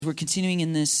We're continuing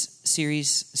in this series,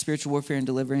 Spiritual Warfare and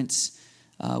Deliverance.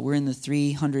 We're in the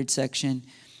 300 section.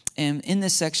 And in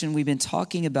this section, we've been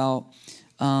talking about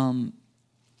the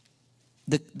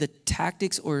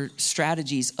tactics or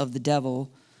strategies of the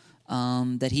devil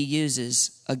that he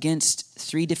uses against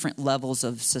three different levels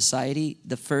of society.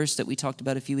 The first that we talked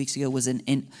about a few weeks ago was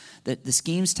the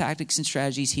schemes, tactics, and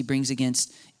strategies he brings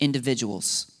against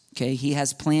individuals. Okay, he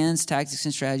has plans, tactics,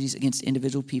 and strategies against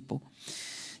individual people.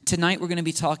 Tonight, we're going to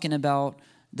be talking about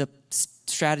the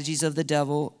strategies of the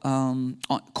devil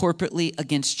corporately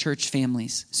against church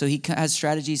families. So he has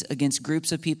strategies against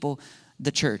groups of people, the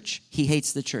church. He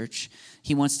hates the church.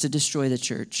 He wants to destroy the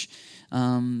church.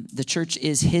 The church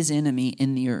is his enemy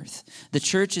in the earth. The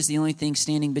church is the only thing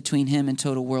standing between him and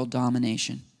total world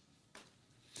domination.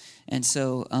 And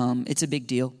so it's a big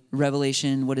deal.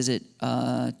 Revelation,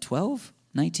 12,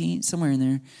 19, somewhere in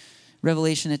there.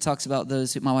 Revelation, it talks about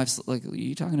those. My wife's like, are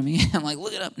you talking to me? I'm like,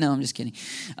 look it up. No, I'm just kidding.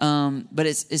 But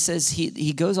it says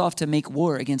he goes off to make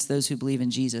war against those who believe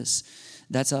in Jesus.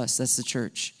 That's us. That's the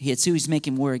church. It's who he's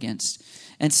making war against.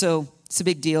 And so it's a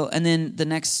big deal. And then the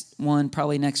next one,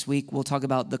 probably next week, we'll talk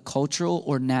about the cultural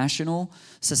or national,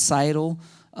 societal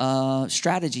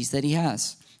strategies that he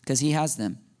has, because he has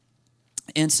them.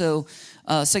 And so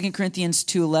 2 Corinthians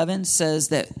 2:11 says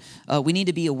that we need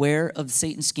to be aware of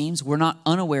Satan's schemes. We're not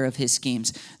unaware of his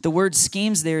schemes. The word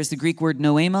schemes there is the Greek word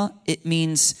noema. It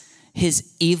means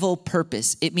his evil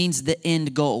purpose. It means the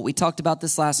end goal. We talked about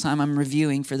this last time. I'm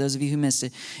reviewing for those of you who missed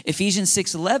it. Ephesians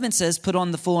 6:11 says, put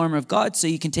on the full armor of God so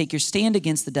you can take your stand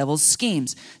against the devil's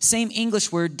schemes. Same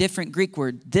English word, different Greek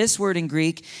word. This word in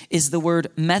Greek is the word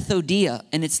methodia,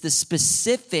 and it's the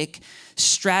specific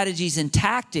strategies and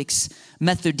tactics,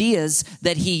 methodias,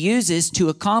 that he uses to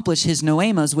accomplish his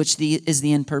noemas, which is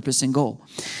the end purpose and goal.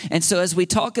 And so as we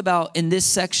talk about in this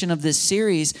section of this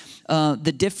series,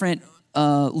 the different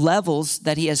levels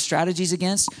that he has strategies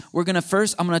against, I'm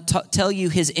going to tell you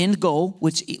his end goal,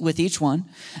 with each one.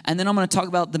 And then I'm going to talk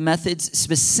about the methods,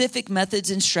 specific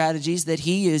methods and strategies that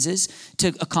he uses to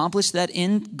accomplish that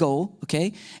end goal.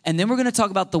 Okay. And then we're going to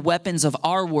talk about the weapons of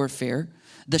our warfare,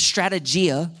 the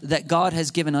strategia that God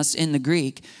has given us in the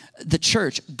Greek. The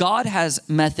church, God has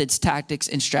methods, tactics,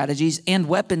 and strategies and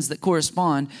weapons that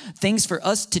correspond, things for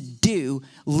us to do,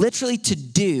 literally to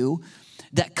do,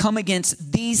 that come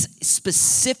against these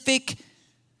specific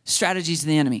strategies of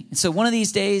the enemy. And so one of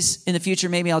these days in the future,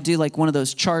 maybe I'll do like one of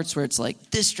those charts where it's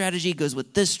like this strategy goes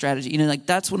with this strategy. Like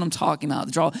that's what I'm talking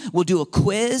about. We'll do a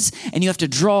quiz and you have to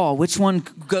draw which one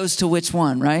goes to which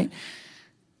one, right?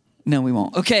 No, we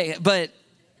won't. Okay, but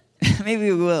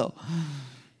maybe we will.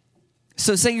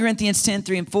 So 2 Corinthians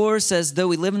 10:3-4 says, though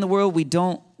we live in the world, we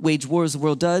don't wage war as the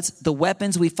world does. The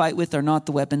weapons we fight with are not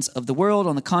the weapons of the world.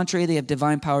 On the contrary, they have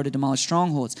divine power to demolish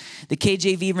strongholds. The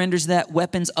KJV renders that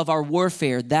weapons of our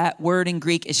warfare. That word in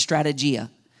Greek is strategia.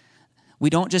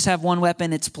 We don't just have one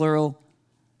weapon, it's plural.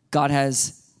 God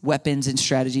has weapons and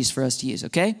strategies for us to use,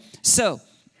 okay? So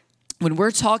when we're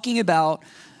talking about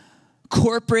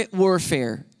corporate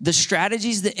warfare, the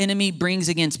strategies the enemy brings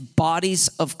against bodies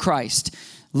of Christ,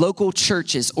 local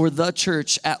churches, or the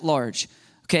church at large.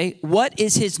 Okay, what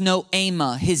is his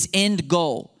noema, his end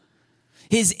goal?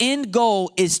 His end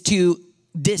goal is to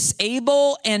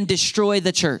disable and destroy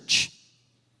the church.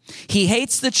 He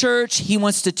hates the church. He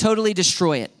wants to totally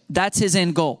destroy it. That's his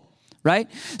end goal, right?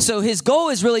 So his goal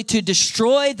is really to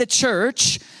destroy the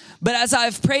church. But as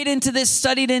I've prayed into this,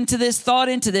 studied into this, thought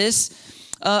into this,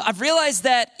 I've realized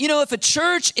that, if a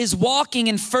church is walking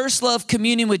in first love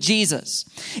communion with Jesus,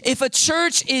 if a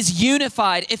church is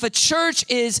unified, if a church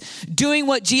is doing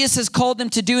what Jesus has called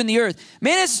them to do in the earth,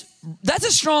 man, that's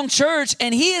a strong church,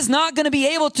 and he is not going to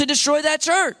be able to destroy that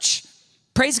church.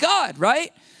 Praise God,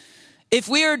 right? If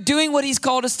we are doing what he's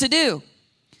called us to do.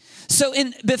 So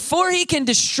before he can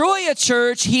destroy a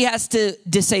church, he has to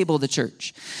disable the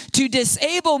church. To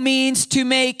disable means to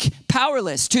make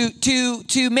powerless,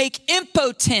 to make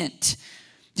impotent.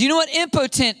 Do you know what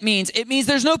impotent means? It means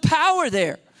there's no power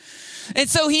there. And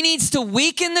so he needs to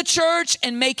weaken the church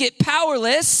and make it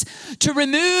powerless, to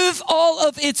remove all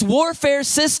of its warfare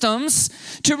systems,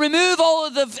 to remove all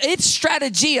of its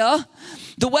strategia,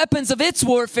 the weapons of its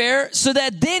warfare, so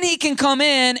that then he can come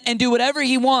in and do whatever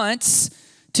he wants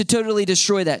to totally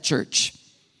destroy that church.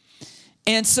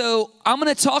 And so I'm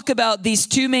going to talk about these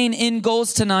two main end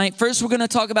goals tonight. First, we're going to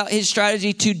talk about his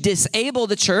strategy to disable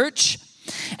the church.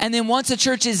 And then once a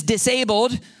church is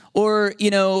disabled or,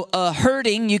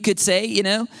 hurting, you could say,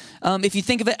 if you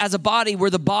think of it as a body, we're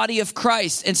the body of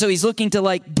Christ. And so he's looking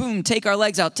to boom, take our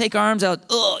legs out, take our arms out,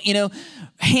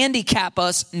 handicap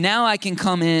us. Now I can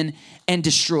come in and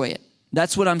destroy it.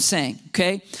 That's what I'm saying,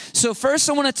 okay? So first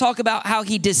I want to talk about how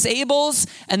he disables,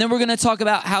 and then we're going to talk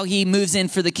about how he moves in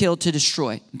for the kill to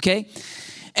destroy, okay?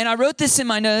 And I wrote this in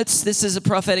my notes. This is a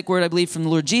prophetic word, I believe, from the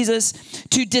Lord Jesus.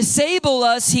 To disable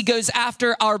us, he goes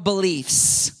after our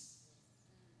beliefs.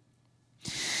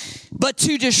 But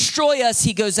to destroy us,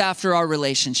 he goes after our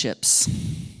relationships.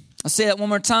 I'll say that one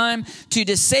more time. To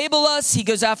disable us, he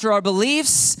goes after our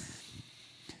beliefs.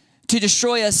 To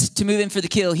destroy us, to move in for the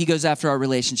kill, he goes after our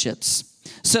relationships.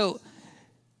 So,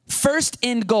 first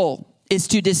end goal is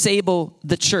to disable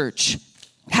the church.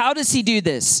 How does he do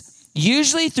this?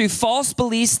 Usually through false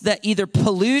beliefs that either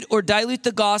pollute or dilute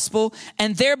the gospel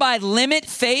and thereby limit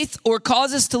faith or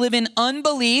cause us to live in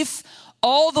unbelief,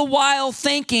 all the while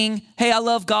thinking, hey, I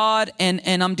love God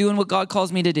and I'm doing what God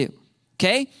calls me to do,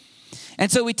 okay?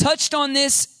 And so we touched on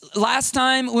this last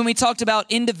time when we talked about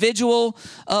individual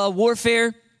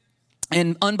warfare.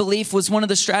 And unbelief was one of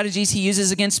the strategies he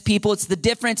uses against people. It's the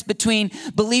difference between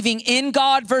believing in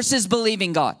God versus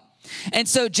believing God. And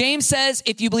so James says,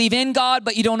 if you believe in God,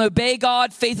 but you don't obey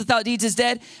God, faith without deeds is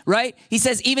dead, right? He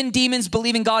says, even demons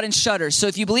believe in God and shudder. So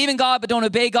if you believe in God, but don't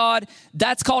obey God,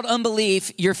 that's called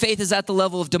unbelief. Your faith is at the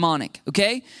level of demonic,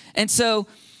 okay? And so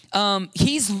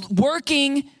he's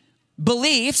working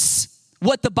beliefs,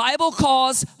 what the Bible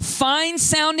calls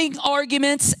fine-sounding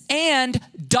arguments and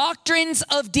doctrines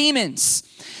of demons.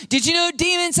 Did you know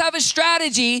demons have a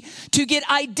strategy to get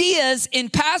ideas in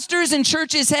pastors and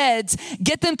churches' heads,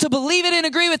 get them to believe it and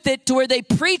agree with it to where they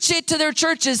preach it to their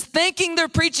churches thinking they're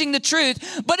preaching the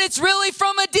truth, but it's really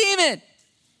from a demon.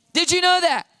 Did you know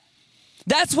that?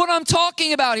 That's what I'm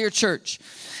talking about here, church.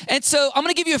 And so I'm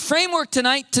going to give you a framework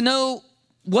tonight to know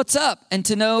what's up and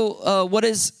to know what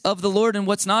is of the Lord and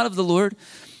what's not of the Lord.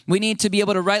 We need to be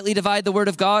able to rightly divide the word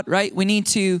of God, right? We need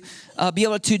to be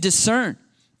able to discern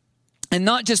and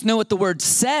not just know what the word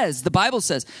says, the Bible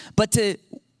says, but to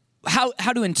how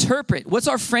to interpret. What's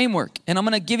our framework? And I'm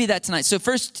going to give you that tonight. So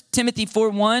 1 Timothy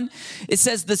 4:1, it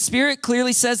says, the Spirit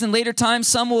clearly says in later times,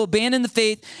 some will abandon the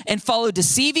faith and follow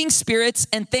deceiving spirits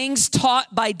and things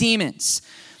taught by demons.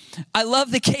 I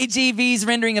love the KJV's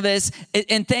rendering of this, they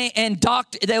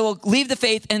will leave the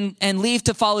faith and leave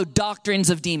to follow doctrines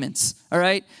of demons. All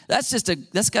right,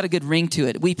 that's got a good ring to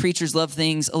it. We preachers love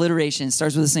things. Alliteration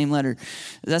starts with the same letter.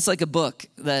 That's like a book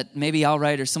that maybe I'll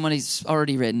write or somebody's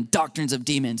already written. Doctrines of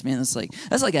demons, man.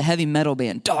 That's like a heavy metal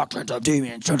band. Doctrines of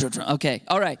demons. Okay,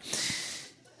 all right.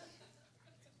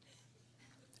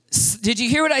 Did you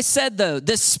hear what I said, though?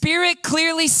 The Spirit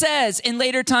clearly says in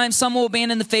later times, some will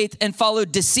abandon the faith and follow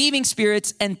deceiving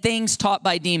spirits and things taught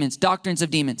by demons, doctrines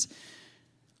of demons.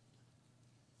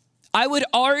 I would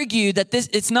argue that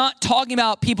it's not talking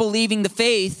about people leaving the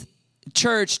faith,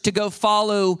 church, to go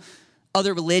follow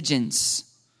other religions.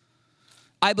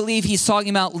 I believe he's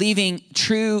talking about leaving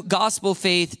true gospel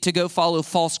faith to go follow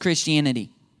false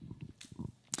Christianity.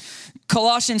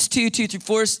 Colossians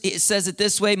 2:2-4, it says it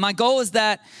this way. My goal is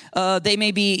that they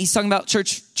may be, he's talking about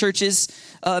churches,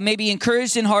 may be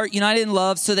encouraged in heart, united in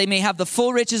love, so they may have the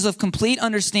full riches of complete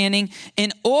understanding. We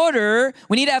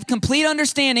need to have complete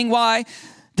understanding. Why?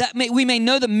 That we may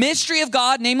know the mystery of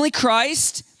God, namely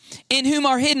Christ, in whom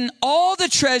are hidden all the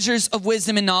treasures of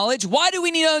wisdom and knowledge. Why do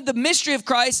we need to know the mystery of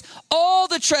Christ? All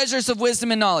the treasures of wisdom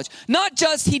and knowledge. Not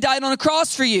just he died on a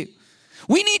cross for you.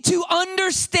 We need to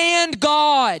understand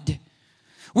God.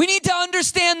 We need to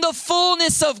understand the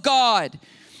fullness of God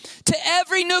to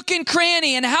every nook and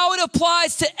cranny and how it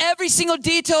applies to every single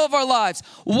detail of our lives.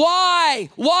 Why?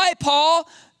 Why, Paul?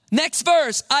 Next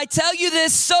verse. I tell you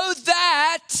this so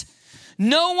that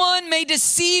no one may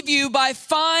deceive you by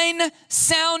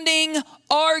fine-sounding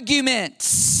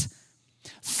arguments.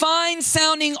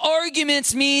 Fine-sounding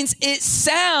arguments means it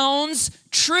sounds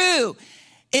true.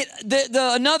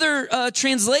 Another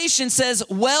translation says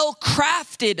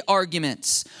well-crafted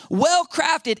arguments.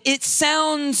 Well-crafted. It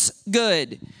sounds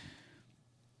good.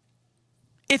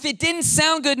 If it didn't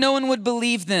sound good, no one would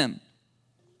believe them.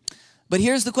 But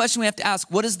here's the question we have to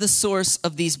ask. What is the source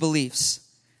of these beliefs?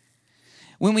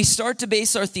 When we start to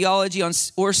base our theology on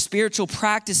or spiritual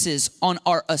practices on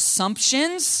our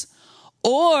assumptions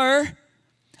or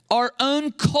our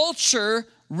own culture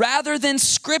rather than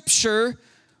Scripture,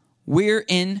 we're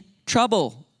in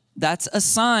trouble. That's a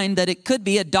sign that it could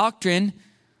be a doctrine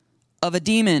of a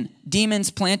demon.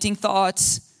 Demons planting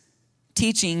thoughts,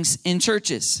 teachings in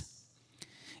churches.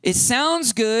 It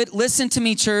sounds good. Listen to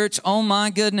me, church. Oh my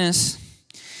goodness.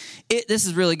 This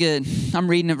is really good. I'm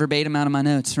reading it verbatim out of my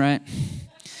notes, right?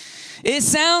 It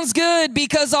sounds good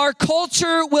because our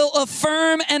culture will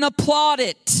affirm and applaud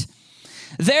it.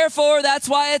 Therefore, that's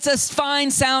why it's a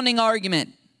fine-sounding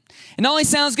argument. It not only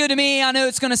sounds good to me, I know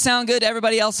it's going to sound good to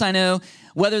everybody else I know,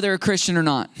 whether they're a Christian or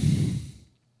not.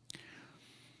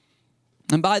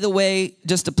 And by the way,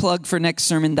 just a plug for next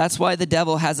sermon, that's why the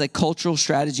devil has a cultural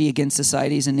strategy against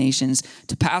societies and nations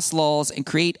to pass laws and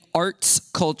create arts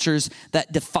cultures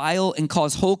that defile and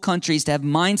cause whole countries to have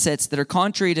mindsets that are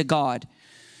contrary to God.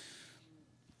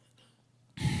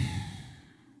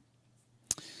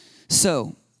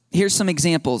 So, here's some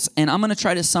examples, and I'm going to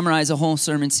try to summarize a whole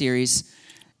sermon series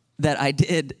that I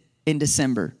did in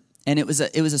December. And it was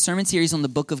a sermon series on the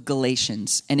book of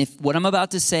Galatians. And if what I'm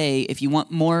about to say, if you want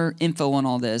more info on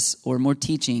all this or more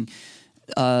teaching,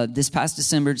 this past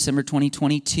December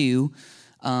 2022,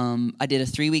 I did a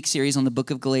 3-week series on the book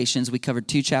of Galatians. We covered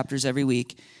 2 chapters every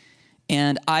week.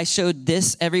 And I showed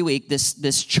this every week,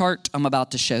 this chart I'm about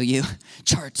to show you.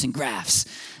 Charts and graphs.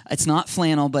 It's not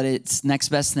flannel, but it's next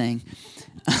best thing.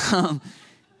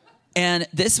 And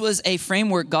this was a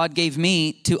framework God gave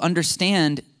me to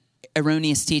understand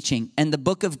erroneous teaching. And the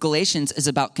book of Galatians is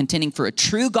about contending for a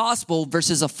true gospel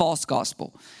versus a false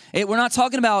gospel. We're not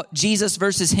talking about Jesus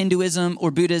versus Hinduism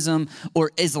or Buddhism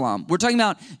or Islam. We're talking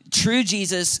about true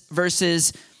Jesus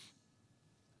versus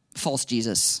false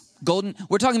Jesus.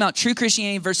 We're talking about true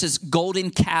Christianity versus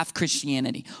golden calf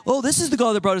Christianity. Oh, this is the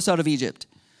God that brought us out of Egypt.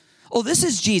 Oh, this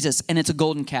is Jesus, and it's a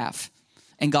golden calf,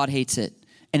 and God hates it.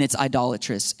 And it's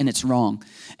idolatrous, and it's wrong.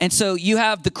 And so you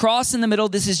have the cross in the middle.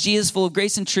 This is Jesus full of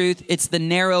grace and truth. It's the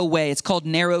narrow way. It's called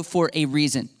narrow for a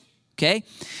reason, okay?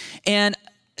 And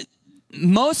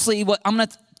mostly,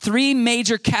 3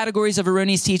 major categories of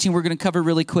erroneous teaching we're going to cover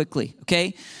really quickly,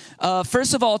 okay?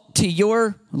 First of all, to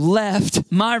your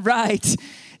left, my right,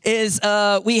 is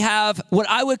we have what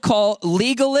I would call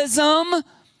legalism,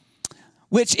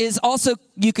 which is also,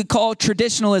 you could call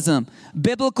traditionalism.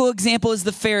 Biblical example is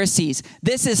the Pharisees.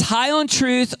 This is high on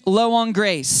truth, low on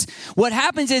grace. What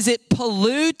happens is it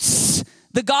pollutes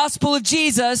the gospel of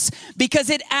Jesus because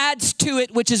it adds to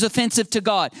it, which is offensive to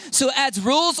God. So it adds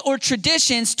rules or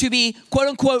traditions to be, quote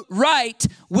unquote, right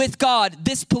with God.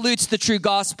 This pollutes the true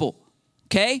gospel,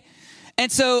 okay?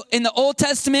 And so in the Old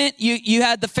Testament, you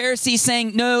had the Pharisees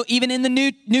saying, no, even in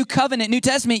the New Covenant, New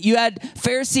Testament, you had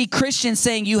Pharisee Christians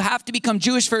saying you have to become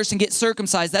Jewish first and get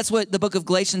circumcised. That's what the book of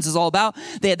Galatians is all about.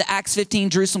 They had the Acts 15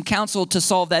 Jerusalem Council to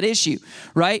solve that issue,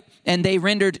 right? And they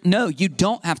rendered, no, you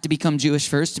don't have to become Jewish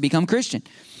first to become Christian.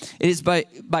 It is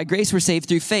by grace we're saved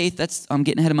through faith. I'm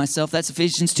getting ahead of myself. That's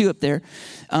Ephesians 2 up there.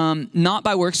 Not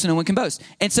by works so no one can boast.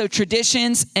 And so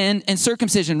traditions and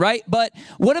circumcision, right? But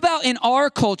what about in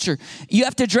our culture? You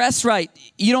have to dress right.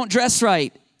 You don't dress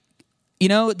right. You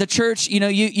know, the church, you know,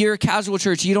 you're a casual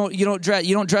church. You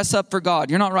don't dress up for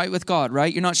God. You're not right with God,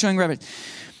 right? You're not showing reverence.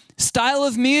 Style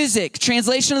of music,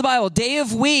 translation of the Bible, day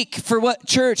of week for what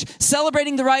church?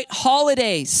 Celebrating the right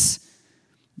holidays.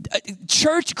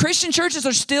 Christian churches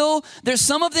are still, there's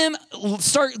some of them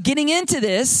start getting into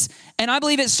this, and I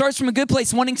believe it starts from a good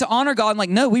place, wanting to honor God. I'm like,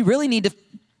 no, we really need to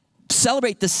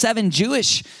celebrate the 7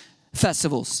 Jewish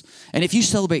festivals. And if you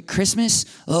celebrate Christmas,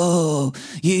 oh,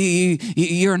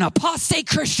 you're an apostate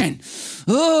Christian.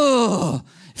 Oh,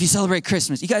 if you celebrate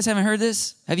Christmas. You guys haven't heard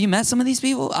this? Have you met some of these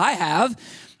people? I have.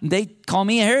 They call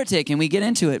me a heretic, and we get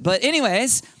into it. But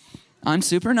anyways, I'm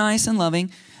super nice and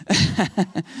loving.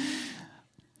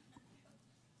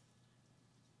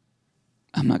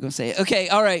 I'm not going to say it. Okay,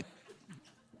 all right.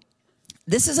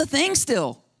 This is a thing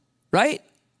still, right?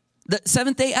 The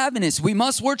Seventh-day Adventists, we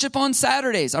must worship on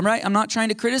Saturdays. I'm right. I'm not trying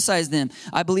to criticize them.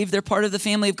 I believe they're part of the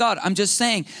family of God. I'm just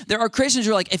saying there are Christians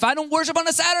who are like, if I don't worship on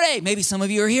a Saturday, maybe some of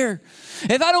you are here.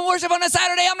 If I don't worship on a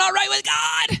Saturday, I'm not right with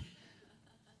God.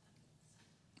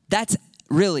 That's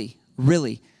really,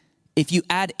 if you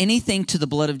add anything to the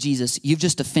blood of Jesus, you've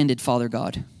just offended Father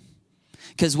God.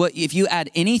 Because if you add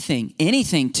anything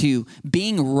to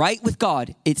being right with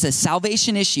God, it's a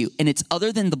salvation issue, and it's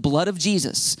other than the blood of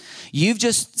Jesus. You've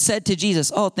just said to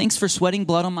Jesus, oh, thanks for sweating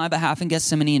blood on my behalf in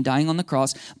Gethsemane and dying on the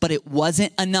cross, but it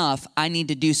wasn't enough. I need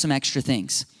to do some extra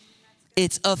things.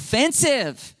 It's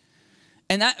offensive.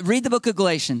 And read the book of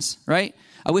Galatians, right?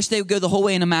 I wish they would go the whole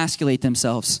way and emasculate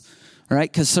themselves, right?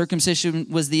 Because circumcision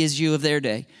was the issue of their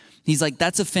day. He's like,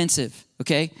 that's offensive,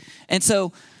 okay? And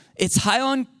so it's high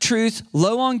on truth,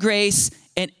 low on grace,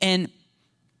 and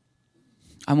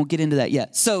I won't get into that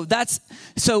yet. So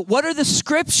what are the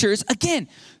scriptures? Again,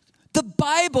 the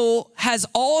Bible has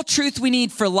all truth we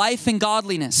need for life and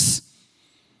godliness.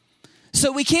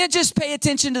 So we can't just pay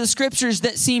attention to the scriptures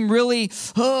that seem really,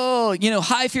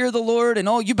 high fear of the Lord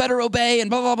and, you better obey and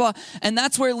blah, blah, blah. And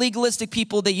that's where legalistic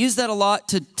people, they use that a lot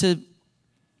to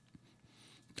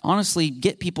honestly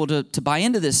get people to buy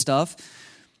into this stuff.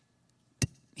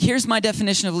 here's my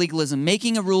definition of legalism: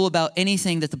 making a rule about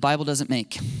anything that the Bible doesn't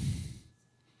make.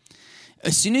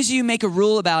 As soon as you make a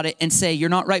rule about it and say you're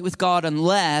not right with God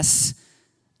unless,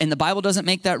 and the Bible doesn't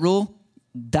make that rule,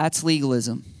 that's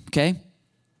legalism, okay?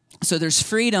 So there's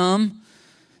freedom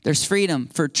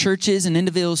for churches and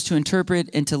individuals to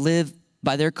interpret and to live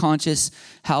by their conscience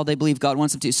how they believe God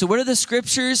wants them to. So what are the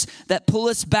scriptures that pull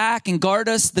us back and guard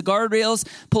us, the guardrails,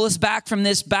 pull us back from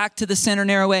this, back to the center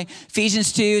narrow way?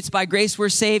 Ephesians 2, it's by grace we're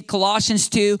saved. Colossians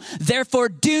 2, therefore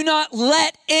do not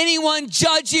let anyone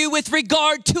judge you with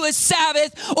regard to a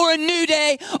Sabbath or a new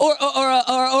day or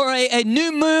a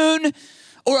new moon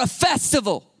or a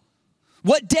festival.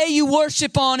 What day you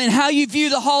worship on and how you view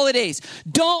the holidays.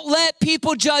 Don't let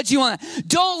people judge you on it.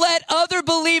 Don't let other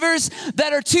believers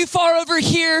that are too far over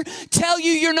here tell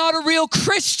you you're not a real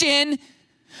Christian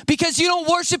because you don't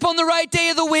worship on the right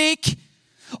day of the week,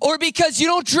 or because you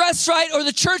don't dress right, or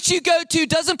the church you go to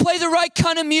doesn't play the right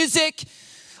kind of music,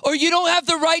 or you don't have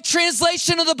the right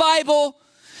translation of the Bible,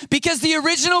 because the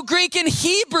original Greek and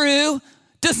Hebrew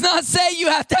does not say you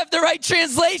have to have the right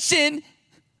translation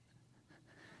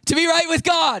to be right with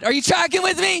God. Are you tracking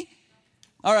with me?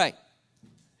 All right.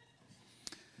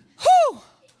 Whew.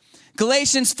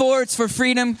 Galatians 4, it's for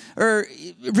freedom. Or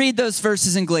read those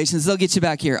verses in Galatians. They'll get you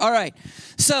back here. All right.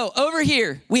 So over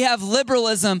here, we have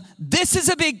liberalism. This is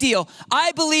a big deal.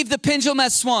 I believe the pendulum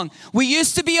has swung. We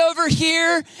used to be over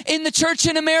here in the church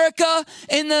in America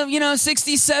in the,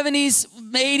 60s, 70s,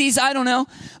 80s, I don't know.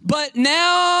 But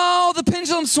now the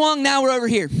pendulum swung. Now we're over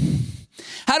here.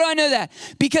 How do I know that?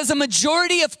 Because a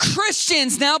majority of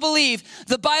Christians now believe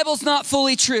the Bible's not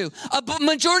fully true. A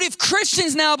majority of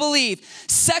Christians now believe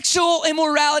sexual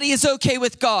immorality is okay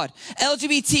with God.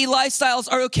 LGBT lifestyles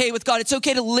are okay with God. It's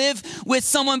okay to live with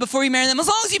someone before you marry them. As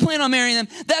long as you plan on marrying them,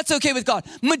 that's okay with God.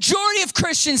 Majority of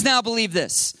Christians now believe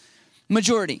this.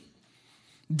 Majority.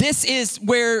 This is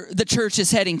where the church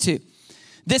is heading to.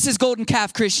 This is golden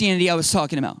calf Christianity I was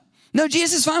talking about. No,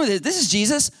 Jesus is fine with it. This is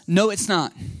Jesus. No, it's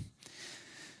not.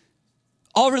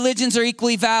 All religions are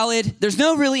equally valid. There's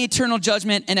no really eternal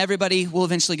judgment, and everybody will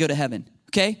eventually go to heaven,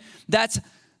 okay? That's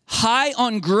high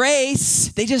on grace.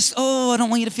 They just, I don't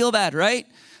want you to feel bad, right?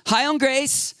 High on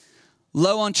grace,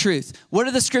 low on truth. What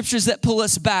are the scriptures that pull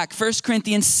us back? 1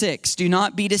 Corinthians 6, do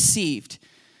not be deceived.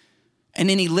 And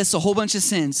then he lists a whole bunch of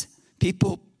sins.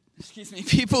 People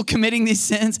committing these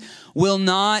sins will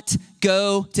not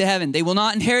go to heaven. They will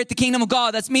not inherit the kingdom of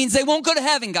God. That means they won't go to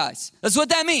heaven, guys. That's what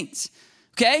that means,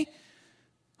 okay?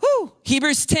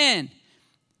 Hebrews 10,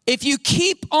 if you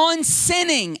keep on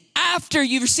sinning after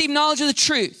you've received knowledge of the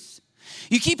truth,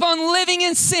 you keep on living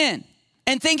in sin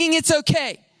and thinking it's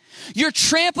okay, you're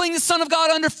trampling the Son of God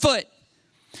underfoot.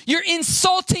 You're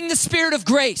insulting the Spirit of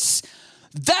grace.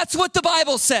 That's what the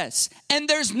Bible says. And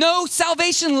there's no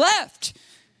salvation left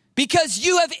because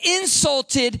you have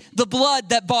insulted the blood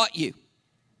that bought you.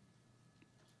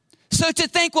 So to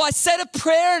think, I said a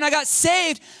prayer and I got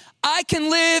saved, I can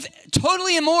live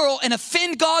totally immoral and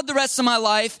offend God the rest of my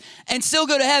life and still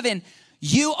go to heaven.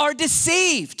 You are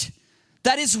deceived.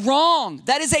 That is wrong.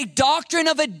 That is a doctrine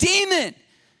of a demon.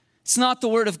 It's not the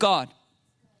word of God.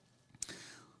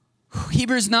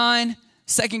 Hebrews 9,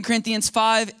 2 Corinthians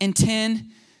 5 and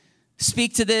 10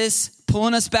 speak to this,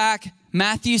 pulling us back.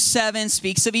 Matthew 7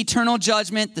 speaks of eternal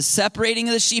judgment, the separating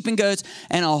of the sheep and goats,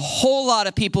 and a whole lot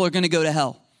of people are going to go to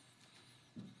hell.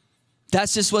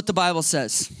 That's just what the Bible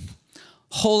says.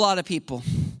 Whole lot of people.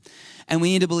 And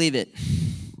we need to believe it.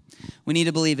 We need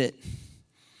to believe it.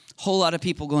 Whole lot of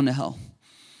people going to hell.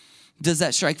 Does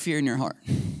that strike fear in your heart?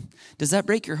 Does that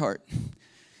break your heart?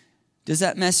 Does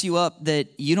that mess you up that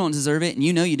you don't deserve it and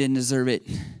you know you didn't deserve it?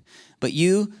 But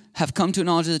you have come to a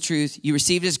knowledge of the truth. You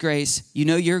received his grace. You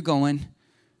know you're going.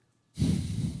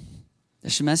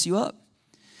 That should mess you up.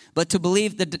 But to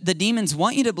believe, the demons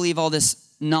want you to believe all this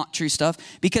not true stuff.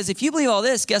 Because if you believe all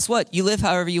this, guess what? You live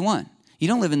however you want. You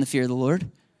don't live in the fear of the Lord.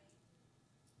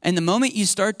 And the moment you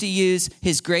start to use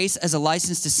his grace as a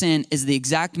license to sin is the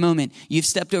exact moment you've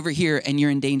stepped over here and you're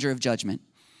in danger of judgment.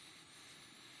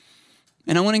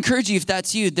 And I want to encourage you, if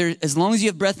that's you, as long as you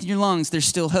have breath in your lungs, there's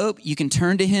still hope. You can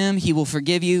turn to him. He will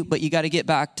forgive you. But you got to get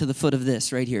back to the foot of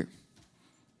this right here.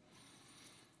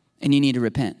 And you need to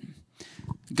repent.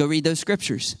 Go read those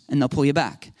scriptures and they'll pull you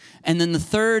back. And then the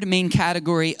third main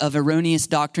category of erroneous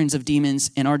doctrines of demons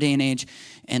in our day and age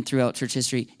and throughout church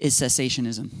history is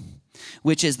cessationism,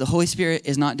 which is the Holy Spirit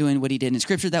is not doing what he did in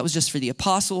scripture. That was just for the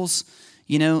apostles.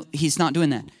 He's not doing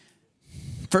that.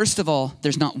 First of all,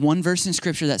 there's not one verse in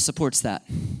scripture that supports that.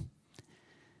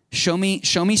 Show me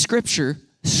scripture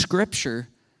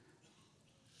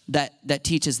that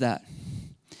teaches that.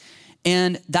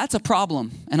 And that's a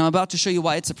problem. And I'm about to show you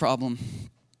why it's a problem.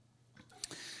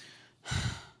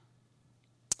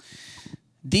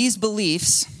 These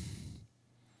beliefs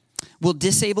will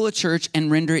disable a church and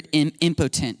render it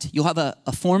impotent. You'll have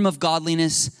a form of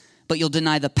godliness, but you'll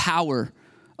deny the power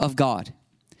of God.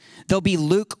 There'll be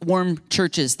lukewarm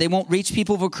churches. They won't reach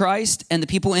people for Christ, and the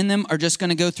people in them are just going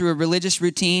to go through a religious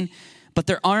routine, but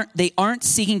they aren't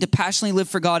seeking to passionately live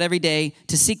for God every day,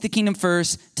 to seek the kingdom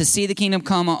first, to see the kingdom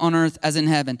come on earth as in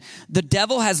heaven. The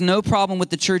devil has no problem with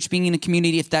the church being in a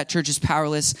community if that church is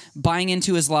powerless, buying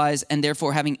into his lies, and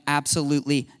therefore having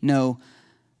absolutely no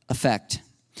effect.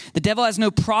 The devil has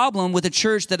no problem with a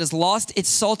church that has lost its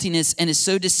saltiness and is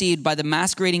so deceived by the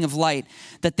masquerading of light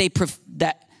that they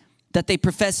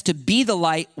profess to be the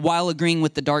light while agreeing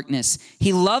with the darkness.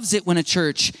 He loves it when a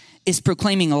church is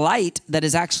proclaiming a light that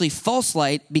is actually false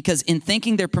light, because in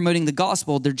thinking they're promoting the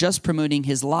gospel, they're just promoting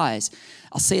his lies.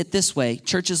 I'll say it this way.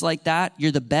 Churches like that,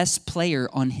 you're the best player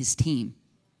on his team.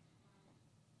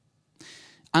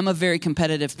 I'm a very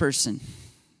competitive person.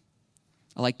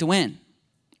 I like to win,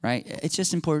 right? It's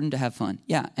just important to have fun.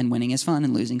 Yeah, and winning is fun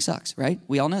and losing sucks, right?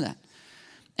 We all know that.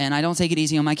 And I don't take it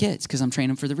easy on my kids because I'm training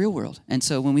them for the real world. And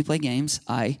so when we play games,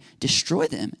 I destroy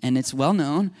them. And it's well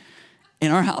known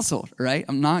in our household, right?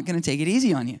 I'm not going to take it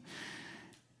easy on you.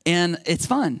 And it's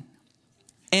fun.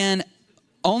 And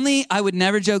I would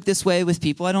never joke this way with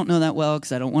people I don't know that well,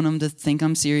 because I don't want them to think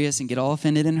I'm serious and get all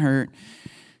offended and hurt.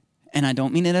 And I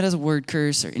don't mean it as a word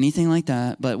curse or anything like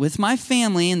that. But with my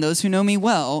family and those who know me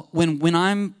well, when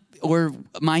I'm or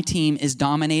my team is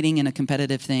dominating in a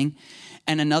competitive thing,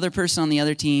 and another person on the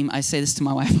other team, I say this to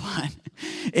my wife a lot,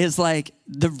 is like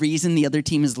the reason the other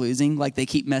team is losing, like they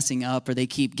keep messing up or they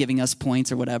keep giving us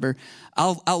points or whatever.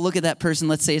 I'll look at that person,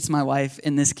 let's say it's my wife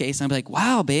in this case, and I'll be like,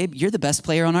 wow, babe, you're the best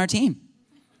player on our team.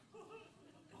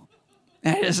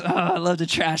 And I love to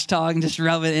trash talk and just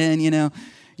rub it in, you know.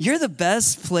 You're the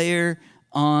best player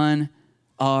on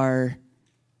our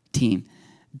team.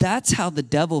 That's how the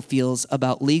devil feels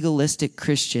about legalistic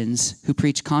Christians who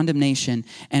preach condemnation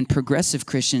and progressive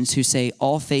Christians who say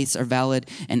all faiths are valid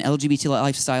and LGBT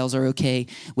lifestyles are okay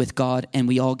with God and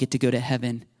we all get to go to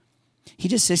heaven. He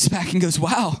just sits back and goes,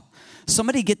 wow,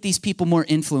 somebody get these people more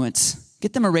influence.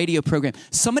 Get them a radio program.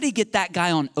 Somebody get that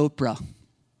guy on Oprah.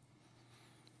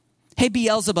 Hey,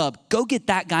 Beelzebub, go get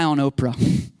that guy on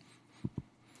Oprah.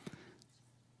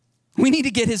 We need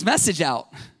to get his message out.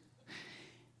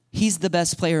 He's the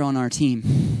best player on our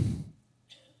team.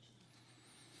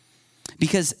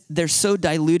 Because they're so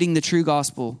diluting the true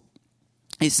gospel.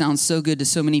 It sounds so good to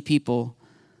so many people.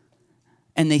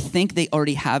 And they think they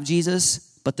already have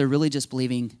Jesus, but they're really just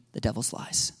believing the devil's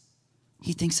lies.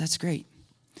 He thinks that's great.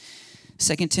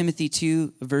 2 Timothy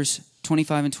 2, verse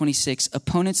 25 and 26.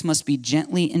 Opponents must be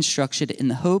gently instructed in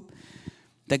the hope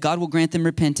that God will grant them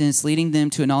repentance, leading them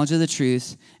to a knowledge of the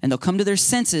truth, and they'll come to their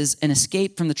senses and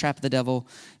escape from the trap of the devil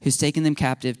who's taken them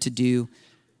captive to do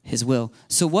his will.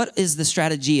 So what is the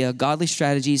strategia, godly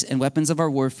strategies and weapons of our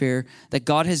warfare that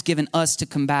God has given us to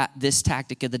combat this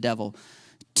tactic of the devil?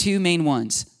 Two main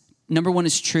ones. Number one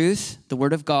is truth, the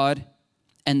word of God,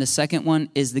 and the second one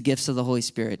is the gifts of the Holy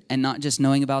Spirit, and not just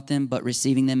knowing about them, but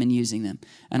receiving them and using them.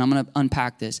 And I'm going to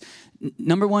unpack this.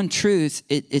 Number one, truth,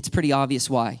 it's pretty obvious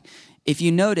why. If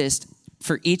you noticed,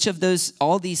 for each of those,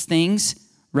 all these things,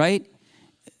 right?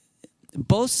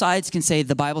 Both sides can say,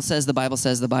 the Bible says, the Bible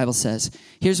says, the Bible says.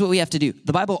 Here's what we have to do.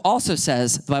 The Bible also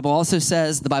says, the Bible also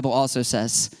says, the Bible also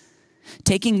says.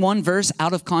 Taking one verse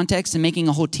out of context and making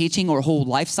a whole teaching or a whole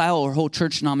lifestyle or a whole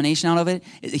church denomination out of it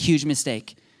is a huge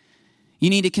mistake.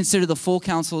 You need to consider the full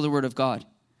counsel of the Word of God.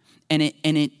 And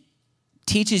it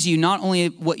teaches you not only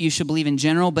what you should believe in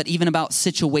general, but even about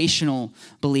situational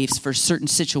beliefs for certain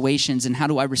situations and how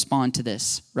do I respond to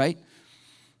this, right?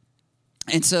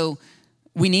 And so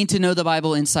we need to know the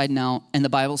Bible inside and out, and the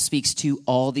Bible speaks to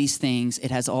all these things. It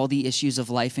has all the issues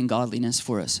of life and godliness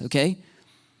for us, okay?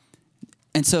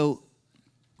 And so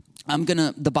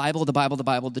the Bible, the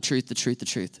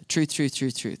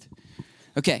truth.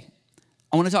 Okay.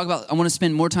 I want to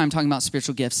spend more time talking about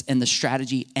spiritual gifts and the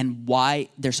strategy and why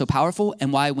they're so powerful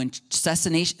and why when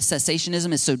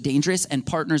cessationism is so dangerous and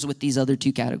partners with these other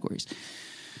two categories.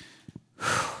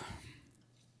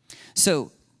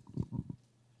 So,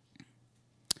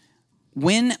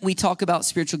 when we talk about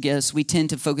spiritual gifts, we tend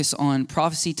to focus on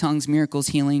prophecy, tongues, miracles,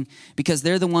 healing, because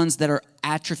they're the ones that are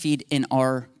atrophied in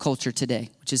our culture today,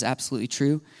 which is absolutely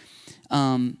true.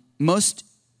 Most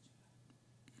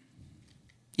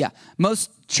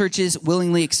churches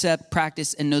willingly accept,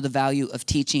 practice, and know the value of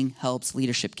teaching, helps,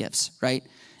 leadership gifts, right?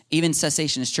 Even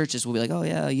cessationist churches will be like, oh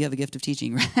yeah, you have a gift of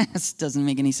teaching. This doesn't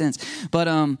make any sense.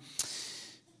 But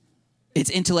It's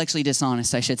intellectually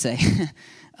dishonest, I should say,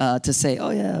 to say, oh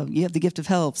yeah, you have the gift of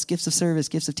helps, gifts of service,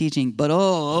 gifts of teaching, but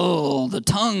the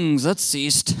tongues, that's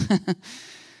ceased.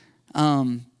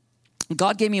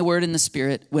 God gave me a word in the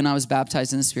Spirit when I was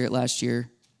baptized in the Spirit last year.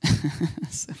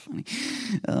 So funny.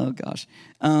 Oh gosh.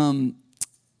 And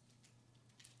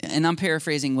I'm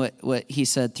paraphrasing what he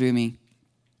said through me.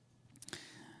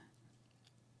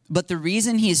 But the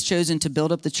reason he has chosen to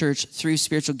build up the church through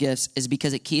spiritual gifts is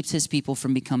because it keeps his people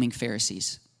from becoming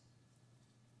Pharisees.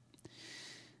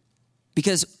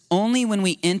 Because only when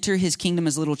we enter his kingdom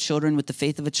as little children with the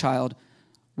faith of a child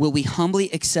will we humbly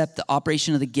accept the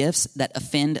operation of the gifts that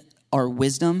offend our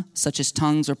wisdom, such as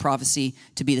tongues or prophecy,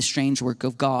 to be the strange work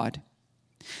of God.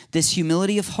 This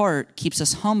humility of heart keeps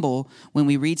us humble when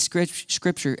we read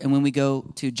scripture and when we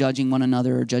go to judging one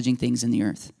another or judging things in the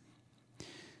earth.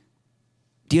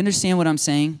 Do you understand what I'm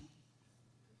saying?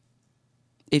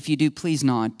 If you do, please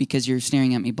nod, because you're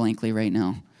staring at me blankly right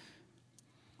now.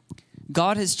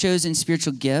 God has chosen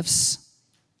spiritual gifts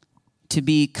to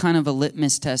be kind of a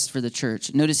litmus test for the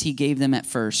church. Notice he gave them at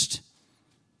first.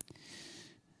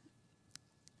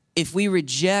 If we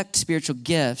reject spiritual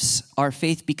gifts, our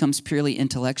faith becomes purely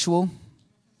intellectual.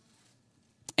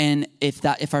 And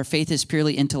if our faith is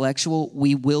purely intellectual,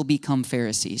 we will become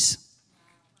Pharisees.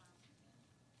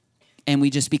 And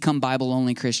we just become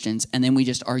Bible-only Christians, and then we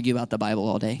just argue about the Bible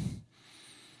all day.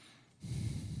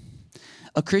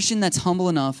 A Christian that's humble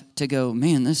enough to go,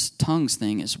 man, this tongues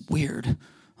thing is weird.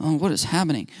 Oh, what is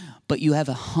happening? But you have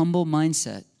a humble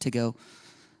mindset to go,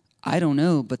 I don't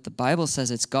know, but the Bible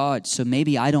says it's God, so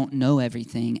maybe I don't know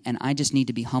everything, and I just need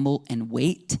to be humble and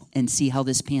wait and see how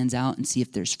this pans out and see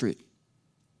if there's fruit.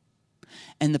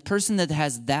 And the person that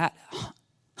has that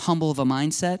humble of a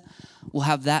mindset will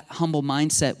have that humble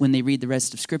mindset when they read the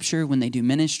rest of Scripture, when they do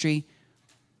ministry.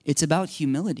 It's about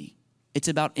humility. It's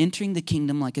about entering the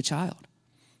kingdom like a child.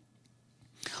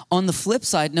 On the flip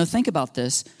side, no, think about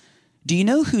this. Do you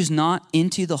know who's not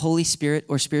into the Holy Spirit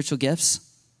or spiritual gifts?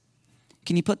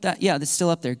 Can you put that? Yeah, that's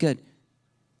still up there. Good.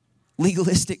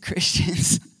 Legalistic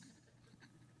Christians.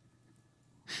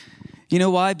 You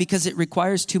know why? Because it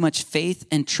requires too much faith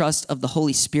and trust of the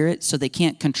Holy Spirit, so they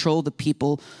can't control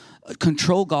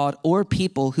God or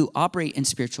people who operate in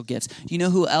spiritual gifts. You know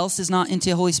who else is not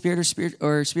into Holy Spirit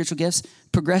or spiritual gifts?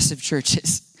 Progressive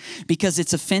churches. Because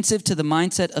it's offensive to the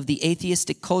mindset of the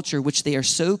atheistic culture, which they are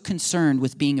so concerned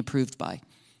with being approved by.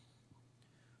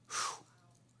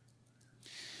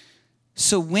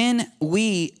 So when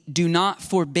we do not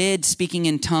forbid speaking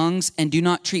in tongues and do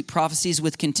not treat prophecies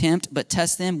with contempt, but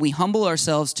test them, we humble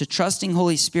ourselves to trusting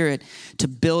Holy Spirit to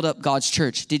build up God's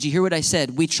church. Did you hear what I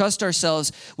said? We trust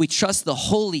ourselves. We trust the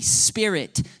Holy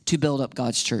Spirit to build up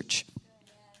God's church.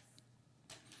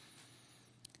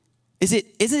 Is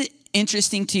it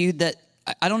interesting to you that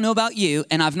I don't know about you,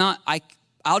 and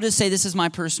I'll just say this is my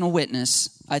personal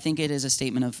witness. I think it is a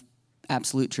statement of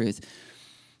absolute truth.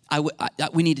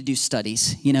 We need to do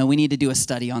studies. We need to do a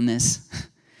study on this.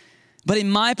 But in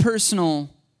my personal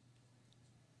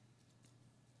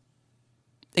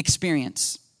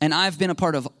experience, and I've been a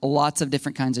part of lots of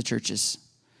different kinds of churches.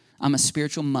 I'm a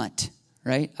spiritual mutt,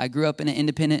 right? I grew up in an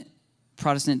independent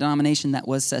Protestant denomination that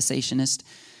was cessationist.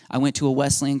 I went to a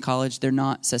Wesleyan college. They're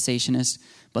not cessationist,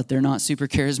 but they're not super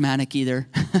charismatic either.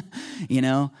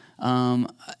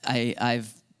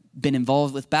 I've been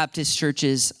involved with Baptist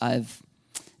churches.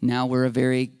 Now we're a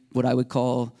very, what I would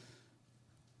call,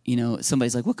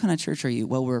 somebody's like, what kind of church are you?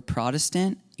 Well, we're a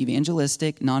Protestant,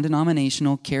 evangelistic,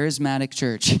 non-denominational, charismatic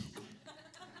church.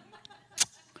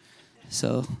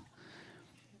 So,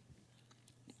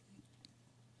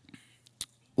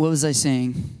 what was I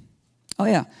saying? Oh,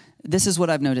 yeah. This is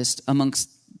what I've noticed amongst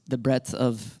the breadth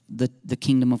of the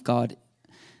kingdom of God.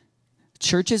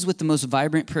 Churches with the most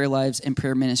vibrant prayer lives and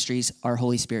prayer ministries are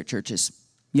Holy Spirit churches.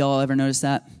 Y'all ever notice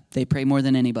that? They pray more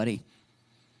than anybody.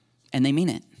 And they mean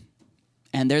it.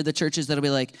 And they're the churches that'll be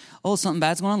like, oh, something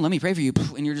bad's going on? Let me pray for you.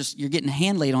 And you're getting a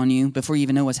hand laid on you before you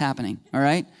even know what's happening. All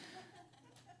right?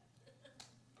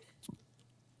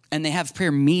 And they have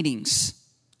prayer meetings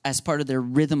as part of their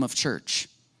rhythm of church.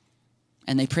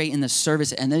 And they pray in the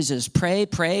service. And they just pray.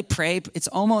 It's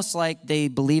almost like they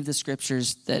believe the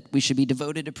scriptures that we should be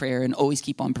devoted to prayer and always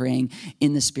keep on praying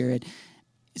in the Spirit,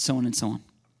 so on and so on.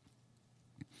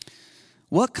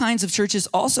 What kinds of churches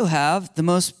also have the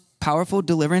most powerful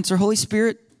deliverance or Holy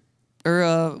Spirit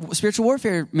or spiritual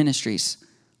warfare ministries?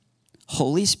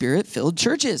 Holy Spirit-filled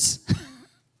churches.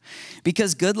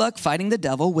 Because good luck fighting the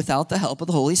devil without the help of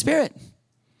the Holy Spirit.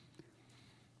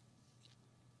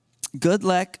 Good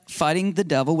luck fighting the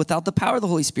devil without the power of the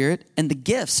Holy Spirit and the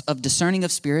gifts of discerning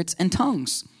of spirits and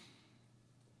tongues.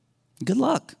 Good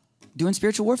luck. doing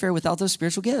spiritual warfare without those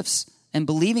spiritual gifts and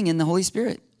believing in the Holy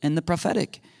Spirit and the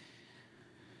prophetic.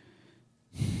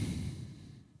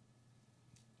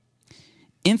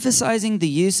 Emphasizing the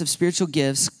use of spiritual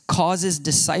gifts causes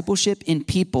discipleship in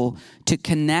people to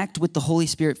connect with the Holy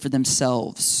Spirit for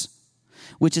themselves,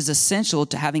 which is essential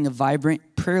to having a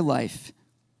vibrant prayer life,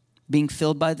 being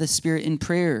filled by the Spirit in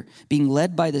prayer, being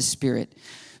led by the Spirit.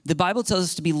 The Bible tells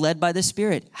us to be led by the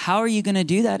Spirit. How are you going to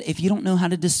do that if you don't know how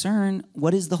to discern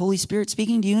what is the Holy Spirit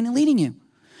speaking to you and leading you?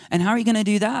 And how are you going to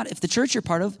do that if the church you're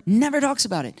part of never talks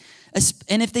about it?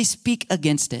 And if they speak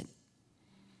against it?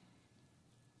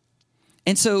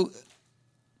 And so,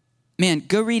 man,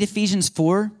 go read Ephesians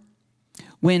 4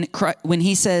 when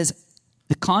he says,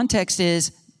 the context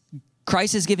is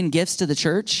Christ has given gifts to the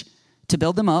church to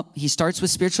build them up. He starts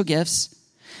with spiritual gifts.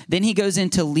 Then he goes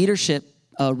into leadership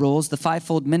roles, the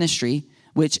fivefold ministry,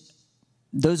 which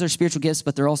those are spiritual gifts,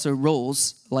 but they're also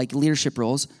roles, like leadership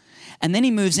roles. And then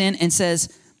he moves in and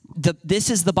says,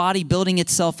 this is the body building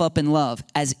itself up in love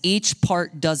as each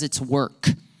part does its work.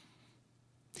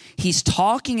 He's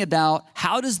talking about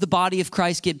how does the body of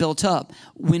Christ get built up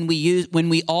when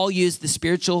we all use the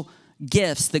spiritual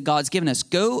gifts that God's given us.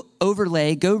 Go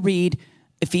read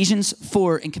Ephesians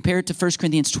 4 and compare it to 1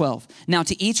 Corinthians 12. Now,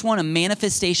 to each one, a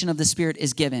manifestation of the Spirit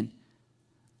is given.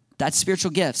 That's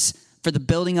spiritual gifts for the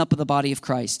building up of the body of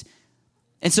Christ.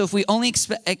 And so if we only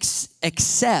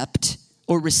accept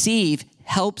or receive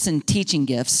helps and teaching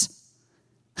gifts,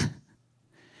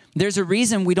 there's a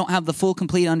reason we don't have the full,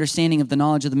 complete understanding of the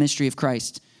knowledge of the mystery of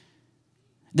Christ.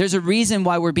 There's a reason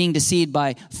why we're being deceived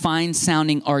by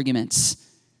fine-sounding arguments.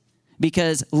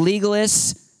 Because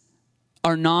legalists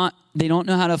they don't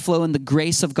know how to flow in the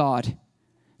grace of God.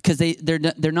 Because they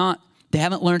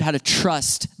haven't learned how to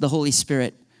trust the Holy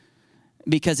Spirit.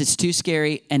 Because it's too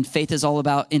scary and faith is all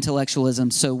about intellectualism.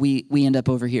 So we end up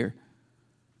over here.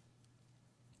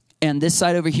 And this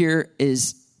side over here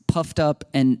is puffed up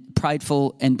and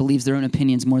prideful and believes their own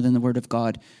opinions more than the word of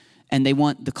God. And they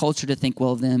want the culture to think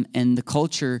well of them. And the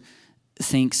culture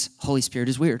thinks Holy Spirit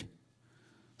is weird.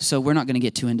 So we're not going to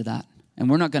get too into that. And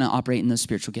we're not going to operate in those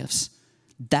spiritual gifts.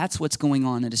 That's what's going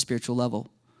on at a spiritual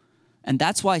level. And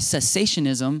that's why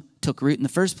cessationism took root in the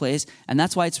first place. And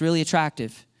that's why it's really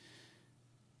attractive.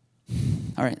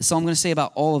 All right, so I'm going to say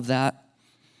about all of that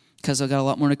because I've got a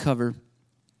lot more to cover.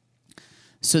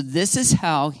 So this is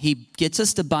how he gets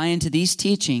us to buy into these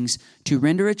teachings to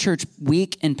render a church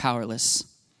weak and powerless.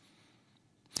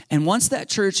 And once that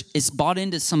church is bought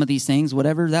into some of these things,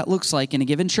 whatever that looks like in a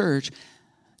given church,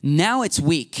 now it's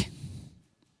weak.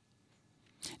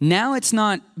 Now it's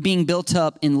not being built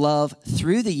up in love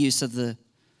through the use of the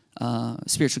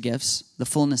spiritual gifts, the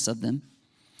fullness of them.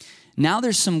 Now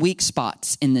there's some weak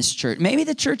spots in this church. Maybe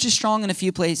the church is strong in a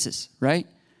few places, right?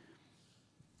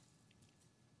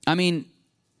 I mean,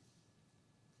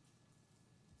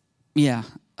 yeah,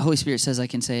 Holy Spirit says I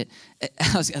can say it.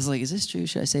 I was like, is this true?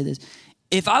 Should I say this?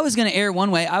 If I was going to err one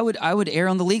way, I would err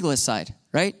on the legalist side,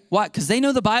 right? Why? Because they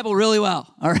know the Bible really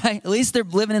well, all right? At least they're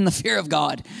living in the fear of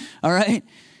God, all right?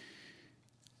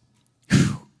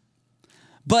 Whew.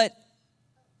 But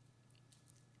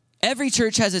every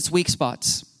church has its weak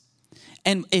spots.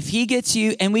 And if he gets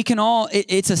you, and we can all,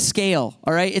 it's a scale,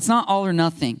 all right? It's not all or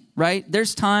nothing, right?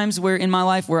 There's times where in my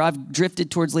life where I've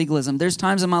drifted towards legalism. There's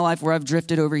times in my life where I've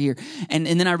drifted over here. And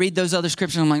then I read those other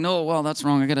scriptures, and I'm like, no, well, that's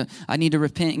wrong. I need to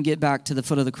repent and get back to the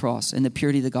foot of the cross and the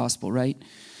purity of the gospel, right?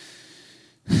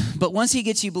 But once he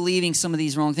gets you believing some of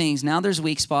these wrong things, now there's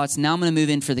weak spots. Now I'm going to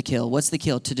move in for the kill. What's the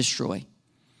kill? To destroy.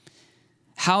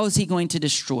 How is he going to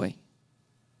destroy?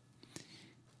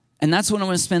 And that's what I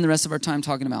want to spend the rest of our time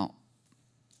talking about.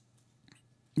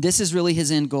 This is really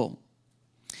his end goal.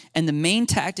 And the main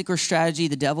tactic or strategy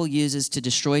the devil uses to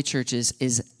destroy churches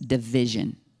is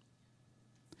division.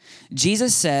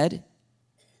 Jesus said,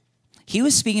 he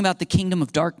was speaking about the kingdom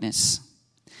of darkness.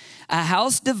 A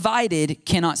house divided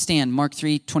cannot stand, Mark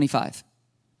 3:25.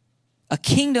 A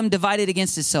kingdom divided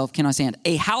against itself cannot stand.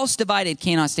 A house divided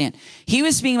cannot stand. He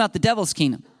was speaking about the devil's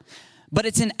kingdom. But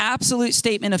it's an absolute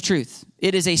statement of truth.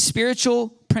 It is a spiritual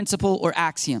principle or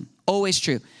axiom, always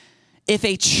true. If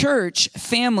a church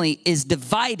family is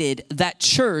divided, that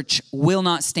church will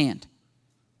not stand.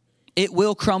 It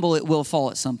will crumble, it will fall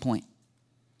at some point.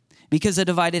 Because a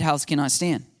divided house cannot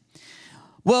stand.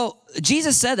 Well,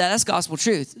 Jesus said that. That's gospel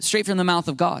truth, straight from the mouth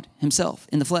of God himself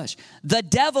in the flesh. The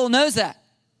devil knows that.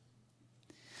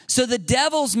 So the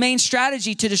devil's main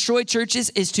strategy to destroy churches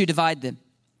is to divide them.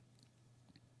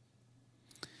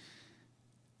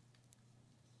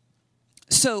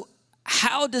 So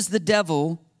how does the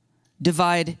devil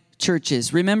divide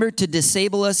churches? Remember, to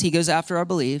disable us, he goes after our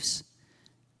beliefs.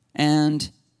 And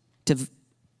to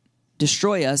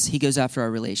destroy us, he goes after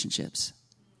our relationships.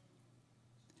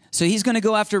 So he's going to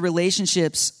go after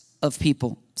relationships of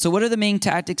people. So what are the main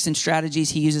tactics and strategies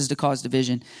he uses to cause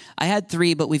division? I had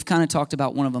 3, but we've kind of talked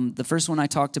about one of them. The first one I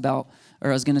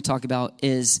was going to talk about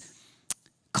is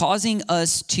causing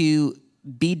us to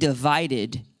be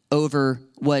divided over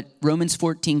what Romans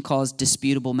 14 calls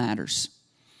disputable matters.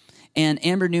 And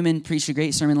Amber Newman preached a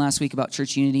great sermon last week about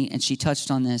church unity, and she touched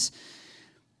on this.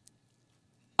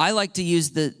 I like to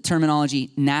use the terminology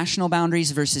national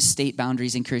boundaries versus state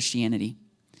boundaries in Christianity.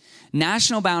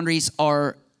 National boundaries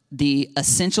are the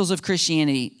essentials of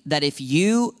Christianity, that if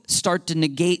you start to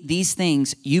negate these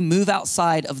things, you move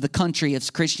outside of the country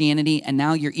of Christianity, and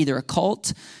now you're either a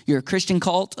cult, you're a Christian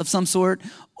cult of some sort,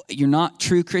 you're not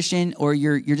true Christian, or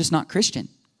you're just not Christian,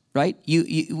 right?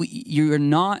 You're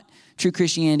not true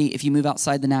Christianity if you move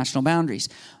outside the national boundaries.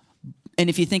 And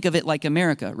if you think of it like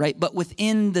America, right? But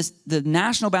within the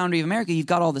national boundary of America, you've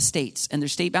got all the states and their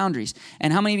state boundaries.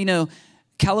 And how many of you know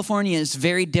California is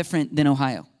very different than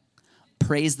Ohio?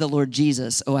 Praise the Lord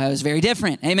Jesus. Ohio is very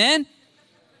different. Amen?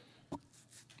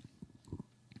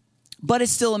 But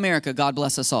it's still America. God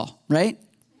bless us all, right?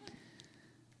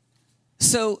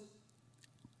 So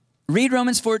read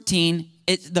Romans 14.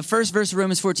 The first verse of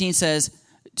Romans 14 says,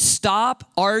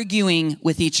 stop arguing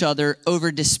with each other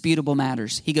over disputable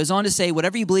matters. He goes on to say,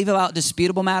 whatever you believe about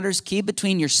disputable matters, keep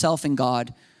between yourself and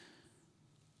God.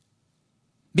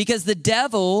 Because the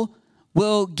devil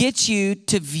will get you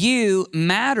to view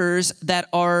matters that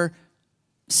are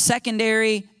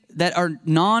secondary, that are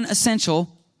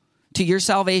non-essential to your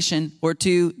salvation or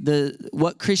to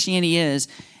what Christianity is,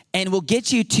 and will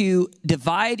get you to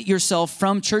divide yourself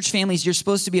from church families you're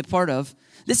supposed to be a part of.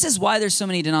 This is why there's so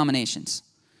many denominations.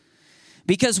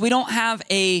 Because we don't have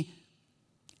a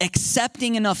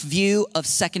accepting enough view of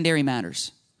secondary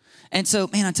matters. And so,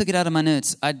 man, I took it out of my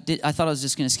notes. I thought I was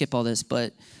just going to skip all this,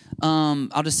 but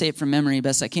I'll just say it from memory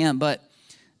best I can. But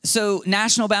so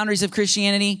national boundaries of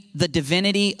Christianity, the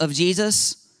divinity of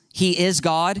Jesus, he is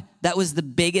God. That was the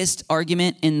biggest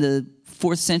argument in the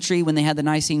 4th century when they had the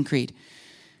Nicene Creed.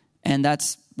 And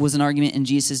that was an argument in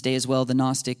Jesus' day as well. The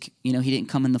Gnostic, he didn't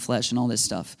come in the flesh and all this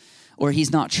stuff. Or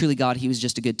he's not truly God, he was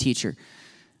just a good teacher.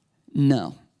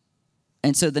 No.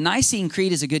 And so the Nicene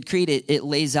Creed is a good creed. It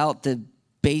lays out the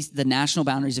national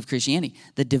boundaries of Christianity.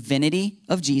 The divinity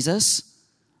of Jesus,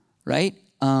 right?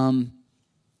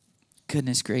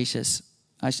 Goodness gracious.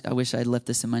 I wish I had left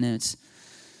this in my notes.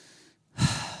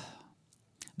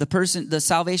 The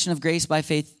salvation of grace by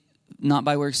faith, not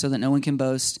by works, so that no one can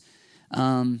boast.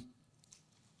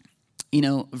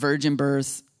 Virgin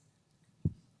birth.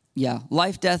 Yeah,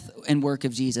 life, death, and work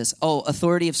of Jesus.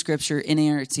 Authority of Scripture,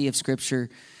 inerrancy of Scripture.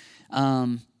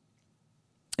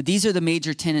 These are the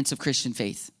major tenets of Christian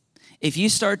faith. If you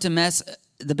start to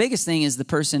the biggest thing is the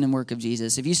person and work of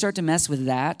Jesus. If you start to mess with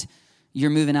that, you're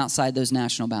moving outside those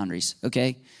national boundaries,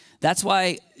 okay? That's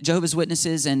why Jehovah's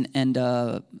Witnesses and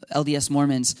LDS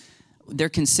Mormons, they're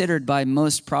considered by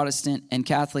most Protestant and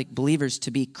Catholic believers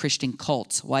to be Christian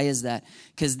cults. Why is that?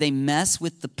 Because they mess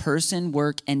with the person,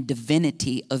 work, and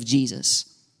divinity of Jesus.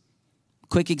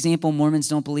 Quick example, Mormons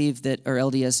don't believe that, or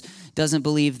LDS doesn't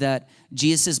believe that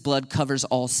Jesus' blood covers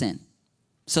all sin.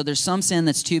 So there's some sin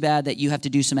that's too bad that you have to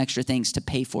do some extra things to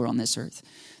pay for on this earth.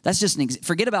 That's just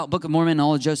forget about Book of Mormon and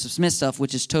all of Joseph Smith stuff,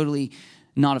 which is totally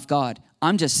not of God.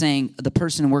 I'm just saying the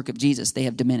person and work of Jesus, they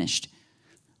have diminished.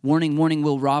 Warning,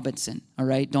 Will Robinson, all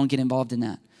right? Don't get involved in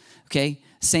that, okay?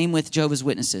 Same with Jehovah's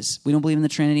Witnesses. We don't believe in the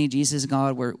Trinity. Jesus is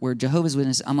God. We're Jehovah's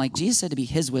Witnesses. I'm like, Jesus said to be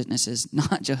his witnesses,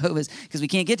 not Jehovah's, because we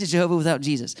can't get to Jehovah without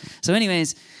Jesus. So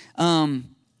anyways,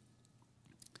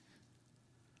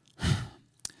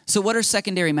 so what are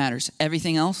secondary matters?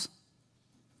 Everything else?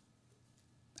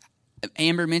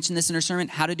 Amber mentioned this in her sermon,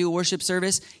 how to do a worship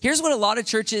service. Here's what a lot of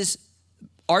churches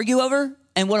argue over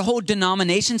and what whole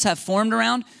denominations have formed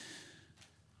around.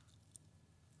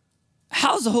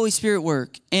 How does the Holy Spirit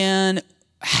work? And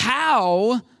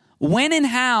when and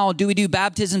how do we do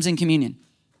baptisms and communion?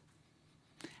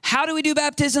 How do we do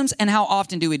baptisms and how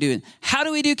often do we do it? How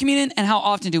do we do communion and how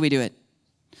often do we do it?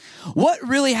 What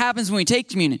really happens when we take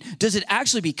communion? Does it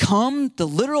actually become the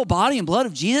literal body and blood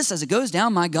of Jesus as it goes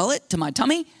down my gullet to my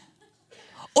tummy?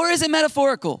 Or is it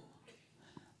metaphorical?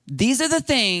 These are the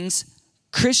things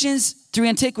Christians through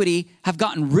antiquity have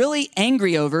gotten really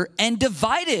angry over and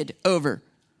divided over.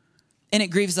 And it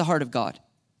grieves the heart of God.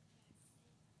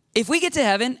 If we get to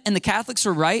heaven and the Catholics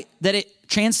are right that it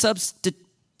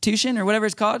transubstitution or whatever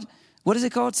it's called, what is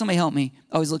it called? Somebody help me.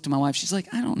 I always look to my wife. She's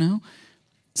like, I don't know.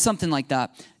 Something like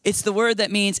that. It's the word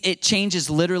that means it changes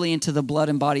literally into the blood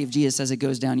and body of Jesus as it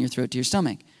goes down your throat to your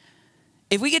stomach.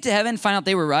 If we get to heaven and find out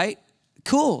they were right,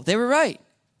 cool, they were right.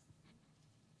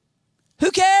 Who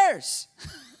cares?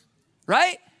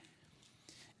 Right?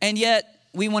 And yet,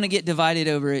 we want to get divided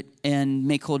over it and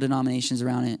make whole denominations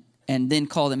around it and then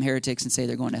call them heretics and say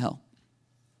they're going to hell.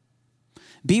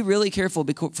 Be really careful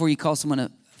before you call someone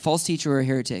a false teacher or a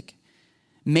heretic.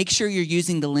 Make sure you're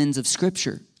using the lens of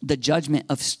Scripture, the judgment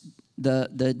of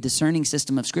the discerning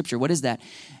system of Scripture. What is that?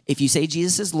 If you say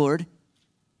Jesus is Lord,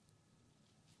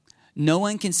 no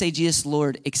one can say Jesus is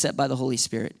Lord except by the Holy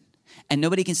Spirit. And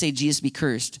nobody can say Jesus be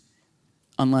cursed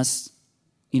unless,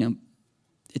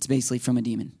 it's basically from a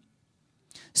demon.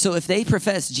 So if they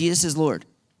profess Jesus is Lord,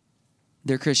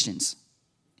 they're Christians.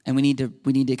 And we need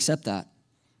to accept that.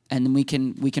 And then we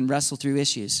can wrestle through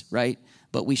issues, right?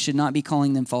 But we should not be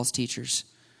calling them false teachers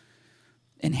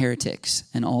and heretics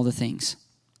and all the things.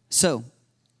 So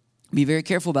be very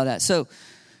careful about that. So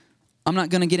I'm not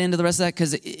going to get into the rest of that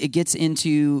because it gets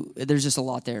into, there's just a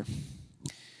lot there.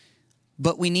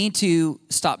 But we need to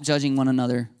stop judging one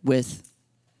another with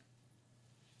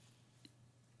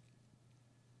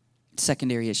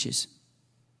secondary issues.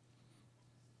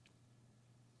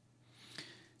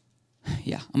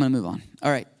 Yeah, I'm going to move on.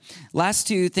 All right. Last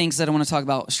two things that I want to talk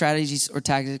about, strategies or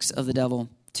tactics of the devil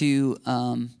to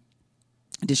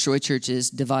destroy churches,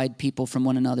 divide people from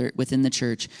one another within the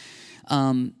church.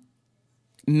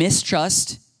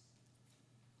 Mistrust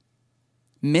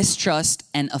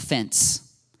and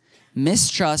offense.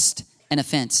 Mistrust and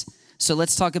offense. So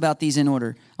let's talk about these in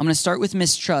order. I'm going to start with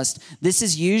mistrust. This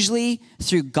is usually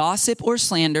through gossip or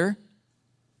slander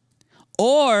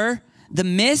or the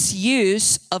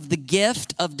misuse of the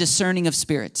gift of discerning of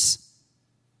spirits.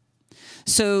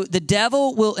 So the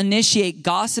devil will initiate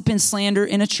gossip and slander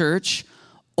in a church,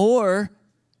 or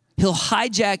he'll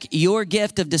hijack your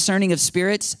gift of discerning of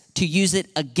spirits to use it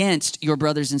against your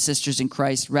brothers and sisters in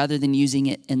Christ rather than using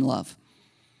it in love.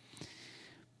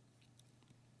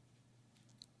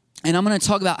 And I'm going to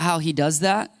talk about how he does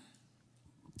that.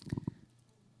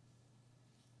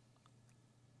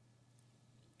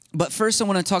 But first, I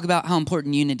want to talk about how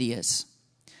important unity is.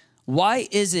 Why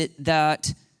is it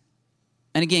that,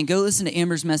 and again, go listen to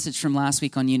Amber's message from last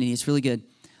week on unity. It's really good.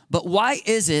 But why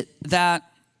is it that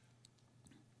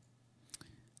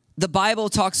the Bible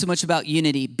talks so much about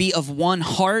unity? Be of one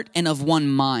heart and of one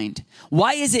mind.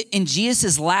 Why is it in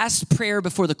Jesus' last prayer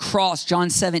before the cross, John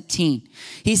 17,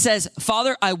 he says,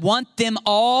 Father, I want them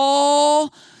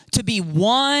all to be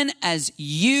one as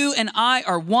you and I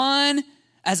are one,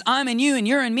 as I'm in you and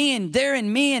you're in me and they're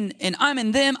in me and I'm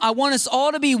in them. I want us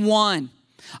all to be one.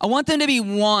 I want them to be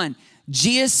one.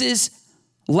 Jesus'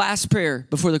 last prayer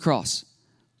before the cross.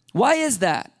 Why is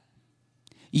that?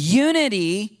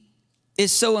 Unity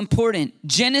is so important.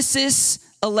 Genesis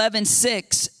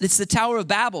 11:6, it's the Tower of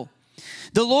Babel.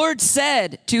 The Lord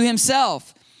said to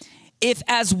himself, if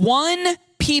as one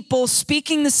people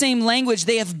speaking the same language,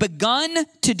 they have begun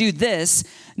to do this,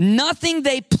 nothing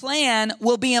they plan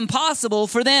will be impossible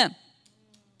for them.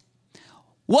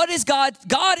 What is God?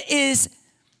 God is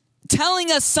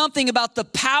telling us something about the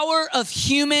power of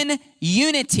human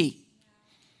unity.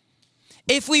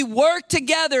 If we work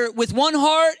together with one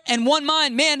heart and one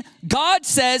mind, man, God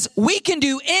says we can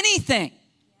do anything.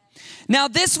 Now,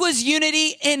 this was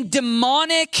unity in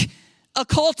demonic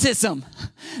occultism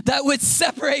that would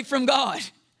separate from God.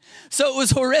 So it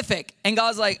was horrific. And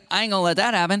God's like, I ain't gonna let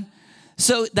that happen.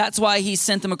 So that's why he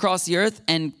sent them across the earth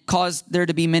and caused there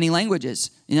to be many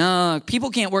languages. People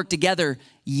can't work together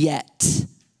yet.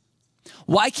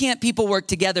 Why can't people work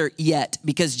together yet?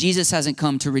 Because Jesus hasn't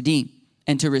come to redeem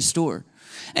and to restore.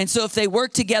 And so if they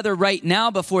work together right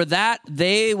now before that,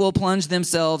 they will plunge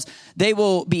themselves. They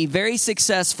will be very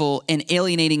successful in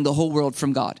alienating the whole world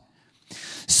from God.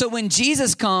 So when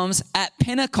Jesus comes at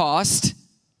Pentecost,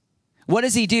 what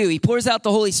does he do? He pours out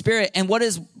the Holy Spirit. And what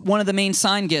is one of the main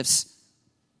sign gifts?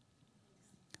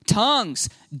 Tongues,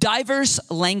 diverse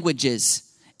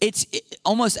languages. It's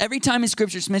almost every time in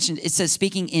Scripture it's mentioned, it says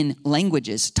speaking in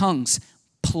languages, tongues,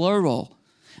 plural,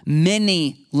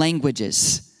 many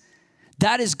languages.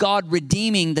 That is God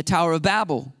redeeming the Tower of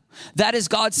Babel. That is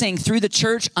God saying, through the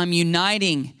church, I'm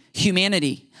uniting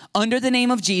humanity under the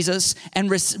name of Jesus and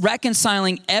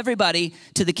reconciling everybody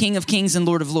to the King of Kings and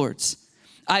Lord of Lords.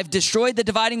 I've destroyed the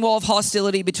dividing wall of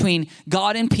hostility between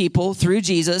God and people through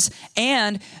Jesus,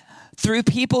 and through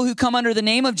people who come under the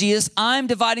name of Jesus, I'm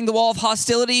dividing the wall of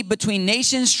hostility between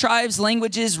nations, tribes,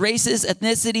 languages, races,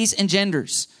 ethnicities, and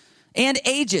genders, and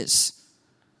ages.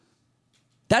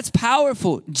 That's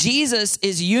powerful. Jesus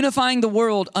is unifying the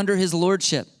world under his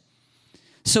lordship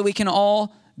so we can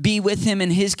all be with him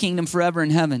in his kingdom forever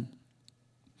in heaven.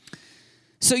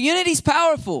 So unity's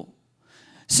powerful.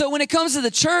 So when it comes to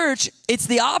the church, it's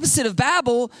the opposite of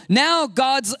Babel. Now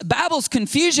Babel's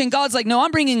confusion. God's like, no,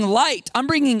 I'm bringing light. I'm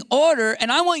bringing order, and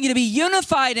I want you to be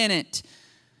unified in it.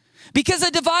 Because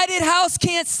a divided house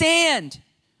can't stand.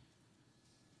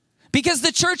 Because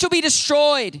the church will be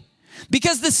destroyed.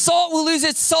 Because the salt will lose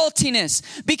its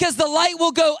saltiness. Because the light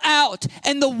will go out,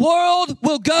 and the world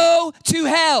will go to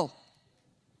hell.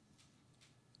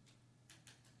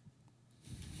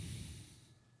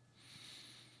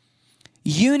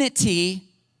 Unity,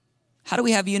 how do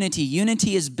we have unity?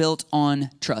 Unity is built on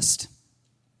trust.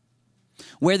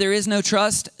 Where there is no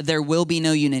trust, there will be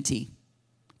no unity.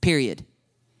 Period.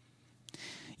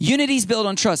 Unity is built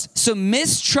on trust. So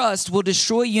mistrust will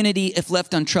destroy unity if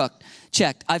left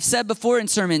unchecked. I've said before in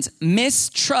sermons,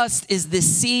 mistrust is the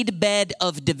seed bed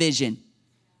of division.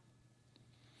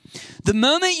 The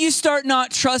moment you start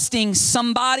not trusting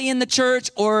somebody in the church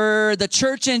or the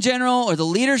church in general or the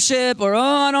leadership or,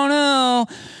 I don't know,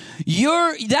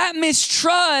 that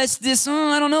mistrust,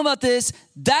 I don't know about this,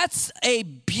 that's a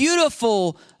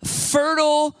beautiful,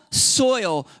 fertile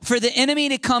soil for the enemy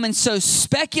to come and sow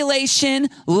speculation,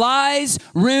 lies,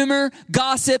 rumor,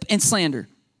 gossip, and slander.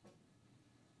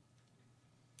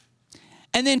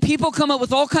 And then people come up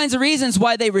with all kinds of reasons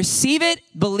why they receive it,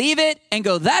 believe it, and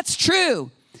go, that's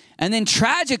true. And then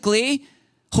tragically,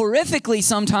 horrifically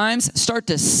sometimes, start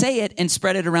to say it and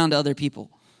spread it around to other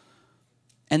people.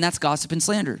 And that's gossip and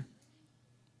slander.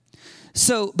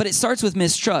 So, but it starts with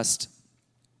mistrust.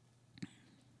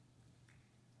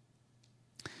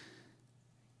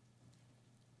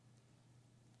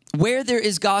 Where there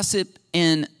is gossip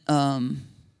and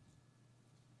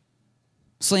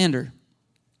slander,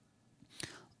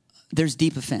 there's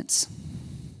deep offense.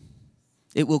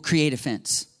 It will create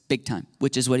offense. Big time,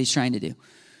 which is what he's trying to do.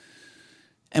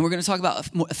 And we're going to talk about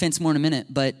offense more in a minute,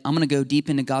 but I'm going to go deep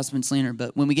into gossip and slander.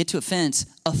 But when we get to offense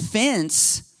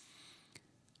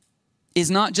is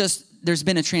not just there's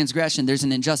been a transgression, there's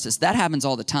an injustice. That happens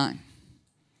all the time.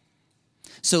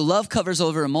 So love covers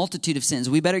over a multitude of sins.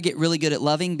 We better get really good at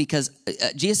loving because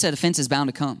Jesus said offense is bound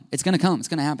to come. It's going to come. It's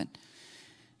going to happen.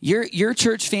 Your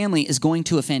church family is going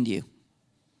to offend you.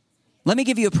 Let me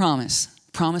give you a promise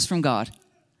from God.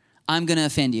 I'm going to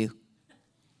offend you.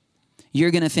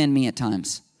 You're going to offend me at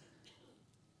times.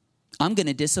 I'm going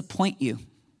to disappoint you.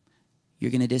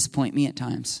 You're going to disappoint me at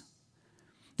times.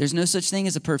 There's no such thing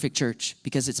as a perfect church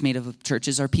because it's made of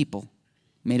churches are people,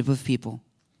 made up of people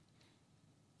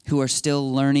who are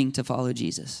still learning to follow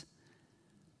Jesus.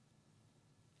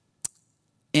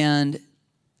 And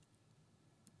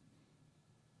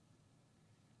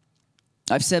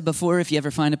I've said before, if you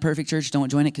ever find a perfect church, don't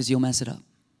join it because you'll mess it up.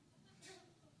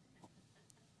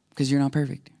 Because you're not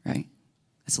perfect, right?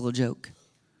 That's a little joke.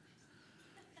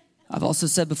 I've also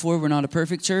said before, we're not a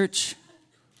perfect church,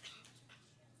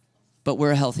 but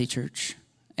we're a healthy church.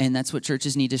 And that's what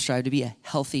churches need to strive to be, a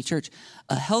healthy church.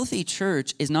 A healthy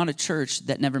church is not a church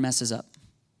that never messes up.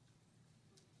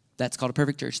 That's called a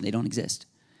perfect church, and they don't exist.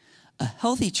 A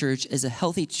healthy church is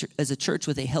a church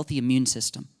with a healthy immune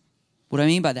system. What do I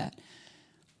mean by that?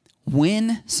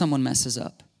 When someone messes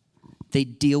up, they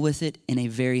deal with it in a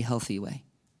very healthy way,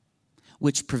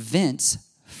 which prevents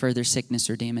further sickness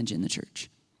or damage in the church,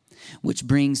 which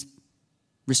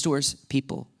restores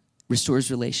people, restores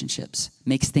relationships,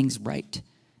 makes things right,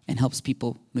 and helps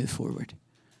people move forward.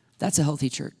 That's a healthy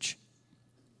church.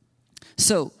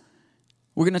 So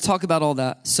we're going to talk about all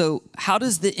that. So how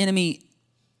does the enemy,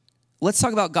 let's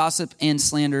talk about gossip and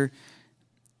slander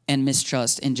and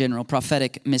mistrust in general,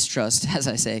 prophetic mistrust, as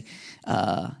I say,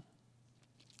 and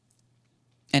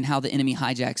how the enemy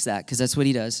hijacks that, because that's what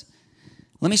he does.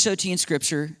 Let me show it to you in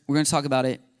Scripture. We're going to talk about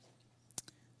it.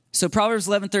 So Proverbs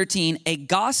 11:13, a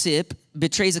gossip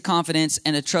betrays a confidence,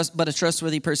 but a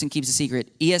trustworthy person keeps a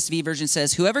secret. ESV version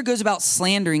says, whoever goes about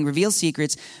slandering reveals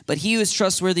secrets, but he who is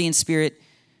trustworthy in spirit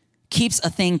keeps a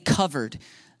thing covered.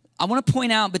 I want to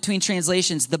point out between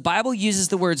translations, the Bible uses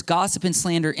the words gossip and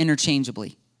slander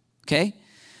interchangeably. Okay?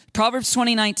 Proverbs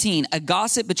 20:19, a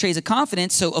gossip betrays a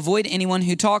confidence, so avoid anyone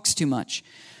who talks too much.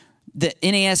 The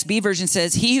NASB version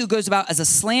says, he who goes about as a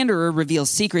slanderer reveals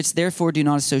secrets, therefore do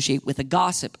not associate with a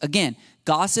gossip. Again,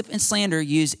 gossip and slander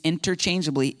used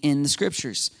interchangeably in the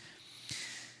scriptures.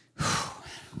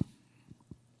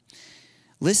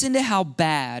 Listen to how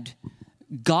bad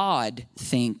God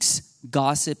thinks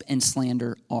gossip and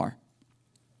slander are.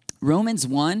 Romans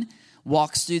 1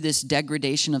 walks through this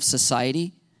degradation of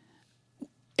society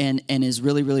and is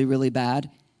really, really, really bad.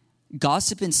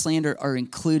 Gossip and slander are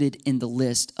included in the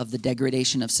list of the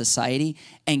degradation of society.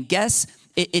 And guess,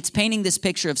 it's painting this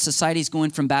picture of society's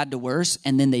going from bad to worse,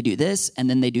 and then they do this, and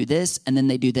then they do this, and then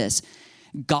they do this.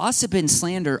 Gossip and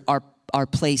slander are are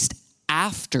placed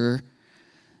after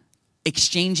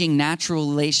exchanging natural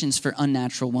relations for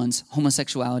unnatural ones,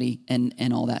 homosexuality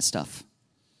and all that stuff.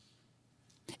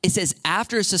 It says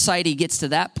after a society gets to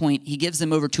that point, he gives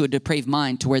them over to a depraved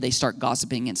mind to where they start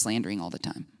gossiping and slandering all the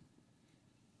time.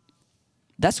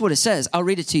 That's what it says. I'll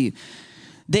read it to you.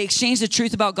 They exchanged the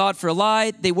truth about God for a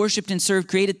lie. They worshiped and served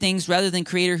created things rather than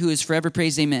Creator who is forever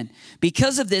praised. Amen.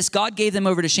 Because of this, God gave them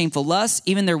over to shameful lusts.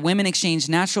 Even their women exchanged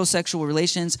natural sexual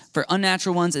relations for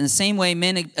unnatural ones. In the same way,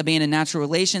 men abandoned natural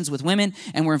relations with women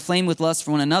and were inflamed with lust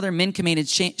for one another. Men committed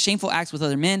shameful acts with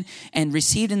other men and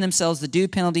received in themselves the due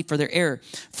penalty for their error.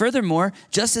 Furthermore,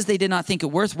 just as they did not think it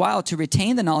worthwhile to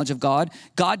retain the knowledge of God,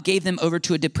 God gave them over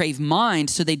to a depraved mind,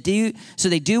 so they do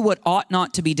what ought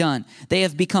not to be done. They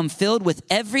have become filled with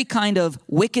every kind of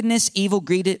wickedness, evil,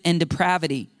 greed, and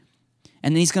depravity.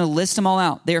 And then he's going to list them all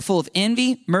out. They are full of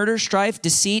envy, murder, strife,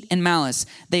 deceit, and malice.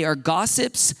 They are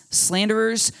gossips,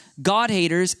 slanderers,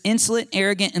 God-haters, insolent,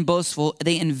 arrogant, and boastful.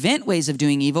 They invent ways of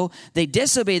doing evil. They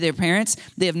disobey their parents.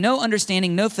 They have no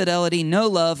understanding, no fidelity, no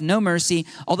love, no mercy.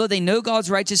 Although they know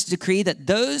God's righteous decree that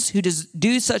those who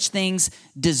do such things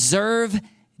deserve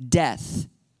death.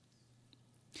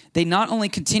 They not only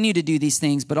continue to do these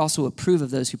things, but also approve of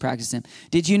those who practice them.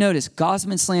 Did you notice gossip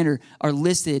and slander are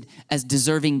listed as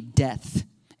deserving death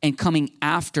and coming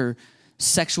after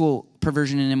sexual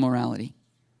perversion and immorality?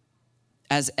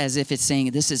 As if it's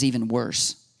saying this is even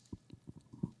worse.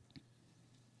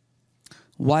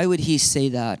 Why would he say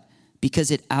that?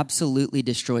 Because it absolutely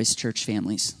destroys church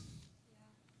families.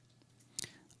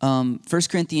 1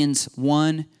 Corinthians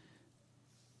 1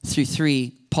 through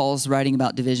 3, Paul's writing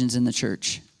about divisions in the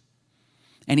church.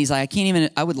 And he's like,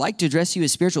 I would like to address you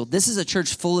as spiritual. This is a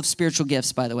church full of spiritual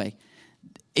gifts, by the way.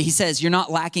 He says, you're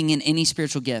not lacking in any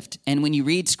spiritual gift. And when you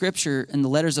read scripture and the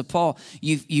letters of Paul,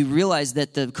 you realize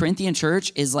that the Corinthian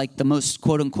church is like the most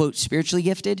quote unquote spiritually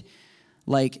gifted,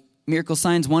 like miracle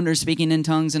signs, wonders, speaking in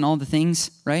tongues and all the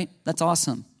things, right? That's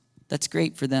awesome. That's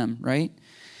great for them, right?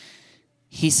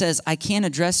 He says, I can't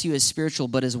address you as spiritual,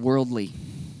 but as worldly,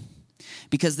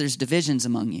 because there's divisions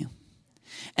among you.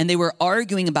 And they were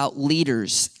arguing about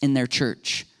leaders in their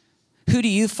church. Who do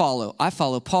you follow? I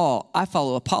follow Paul. I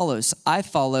follow Apollos. I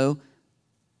follow,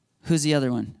 who's the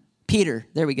other one? Peter.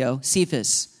 There we go.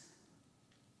 Cephas.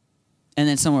 And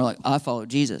then some were like, I follow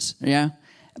Jesus. Yeah.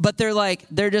 But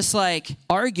they're just like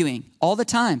arguing all the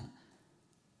time.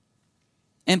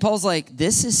 And Paul's like,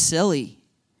 this is silly.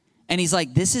 And he's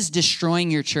like, this is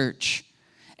destroying your church.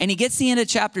 And he gets to the end of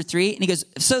chapter 3 and he goes,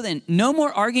 so then no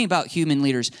more arguing about human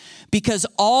leaders because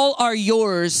all are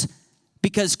yours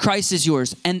because Christ is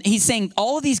yours. And he's saying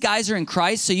all of these guys are in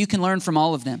Christ so you can learn from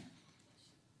all of them.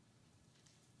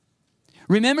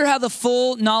 Remember how the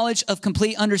full knowledge of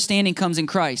complete understanding comes in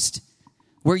Christ.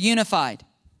 We're unified.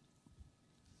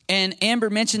 And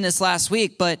Amber mentioned this last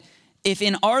week, but if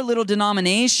in our little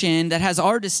denomination that has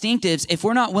our distinctives, if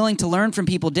we're not willing to learn from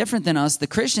people different than us, the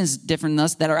Christians different than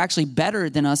us that are actually better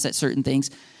than us at certain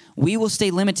things, we will stay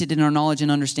limited in our knowledge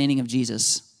and understanding of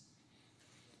Jesus.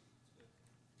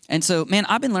 And so, man,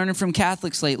 I've been learning from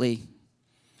Catholics lately.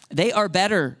 They are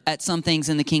better at some things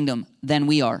in the kingdom than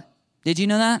we are. Did you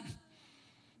know that?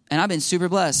 And I've been super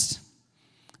blessed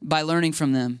by learning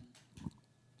from them.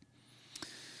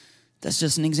 That's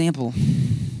just an example.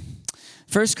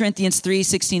 1 Corinthians 3,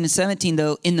 16 and 17,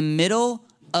 though, in the middle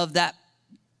of that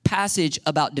passage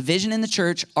about division in the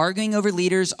church, arguing over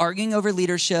leaders, arguing over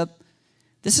leadership,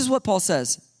 this is what Paul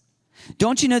says.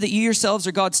 Don't you know that you yourselves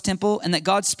are God's temple and that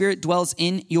God's Spirit dwells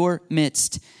in your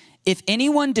midst? If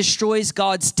anyone destroys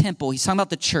God's temple, he's talking about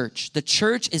the church. The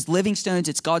church is living stones.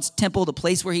 It's God's temple, the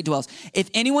place where he dwells. If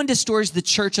anyone destroys the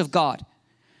church of God,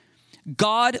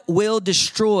 God will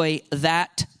destroy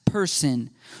that person.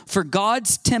 For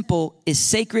God's temple is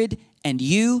sacred, and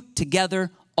you together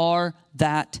are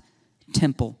that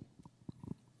temple.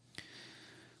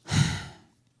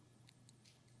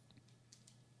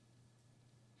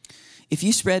 If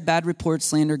you spread bad reports,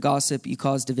 slander, gossip, you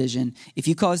cause division. If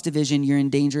you cause division, you're in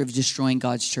danger of destroying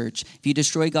God's church. If you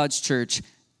destroy God's church,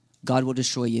 God will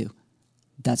destroy you.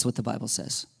 That's what the Bible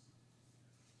says.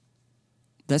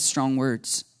 That's strong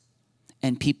words.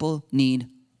 And people need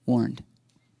warned.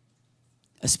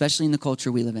 Especially in the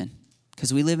culture we live in.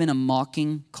 Because we live in a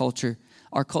mocking culture.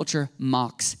 Our culture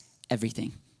mocks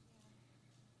everything.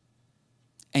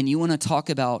 And you want to talk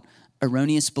about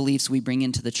erroneous beliefs we bring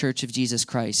into the church of Jesus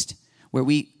Christ, where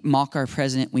we mock our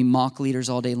president, we mock leaders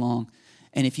all day long.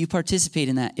 And if you participate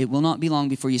in that, it will not be long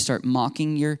before you start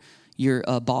mocking your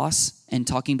boss and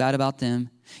talking bad about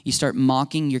them. You start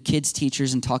mocking your kids'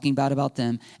 teachers and talking bad about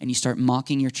them. And you start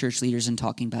mocking your church leaders and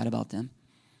talking bad about them.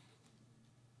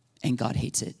 And God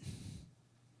hates it.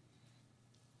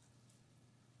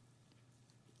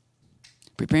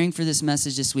 Preparing for this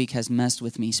message this week has messed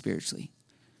with me spiritually.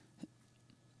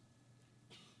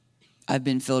 I've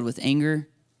been filled with anger,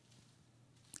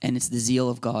 and it's the zeal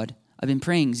of God. I've been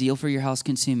praying, zeal for your house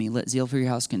consume me. Let zeal for your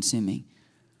house consume me.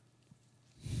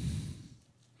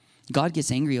 God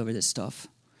gets angry over this stuff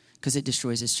because it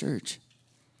destroys his church.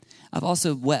 I've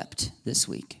also wept this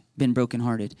week, been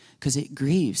brokenhearted, because it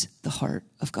grieves the heart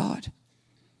of God.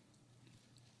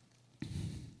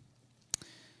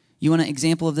 You want an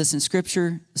example of this in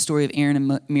Scripture? The story of Aron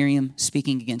and Miriam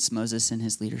speaking against Moses and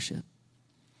his leadership.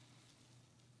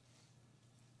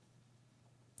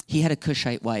 He had a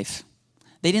Cushite wife.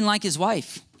 They didn't like his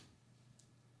wife.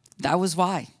 That was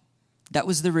why. That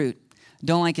was the root.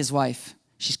 Don't like his wife.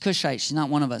 She's Cushite. She's not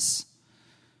one of us.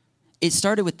 It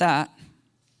started with that.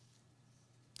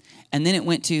 And then it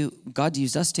went to, God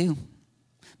used us too.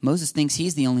 Moses thinks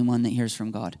he's the only one that hears from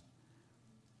God.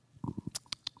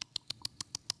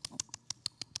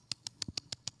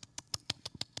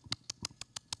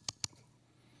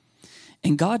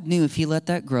 And God knew if he let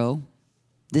that grow,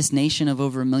 this nation of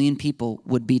over 1 million people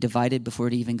would be divided before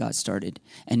it even got started.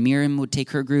 And Miriam would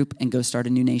take her group and go start a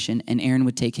new nation. And Aaron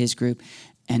would take his group.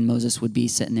 And Moses would be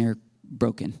sitting there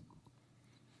broken.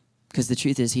 Because the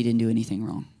truth is he didn't do anything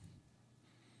wrong.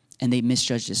 And they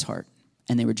misjudged his heart.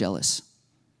 And they were jealous.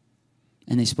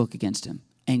 And they spoke against him.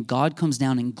 And God comes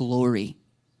down in glory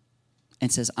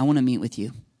and says, I want to meet with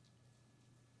you.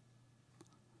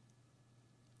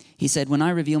 He said, when I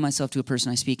reveal myself to a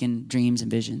person, I speak in dreams and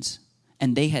visions.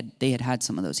 And they had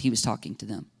some of those. He was talking to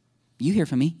them. You hear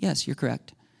from me? Yes, you're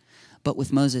correct. But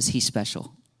with Moses, he's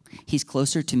special. He's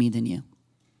closer to me than you.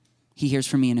 He hears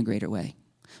from me in a greater way.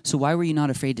 So why were you not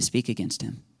afraid to speak against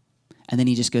him? And then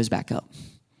he just goes back up.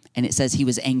 And it says he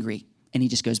was angry, and he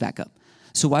just goes back up.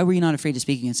 So why were you not afraid to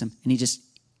speak against him? And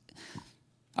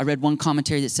I read one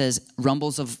commentary that says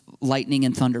rumbles of lightning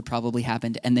and thunder probably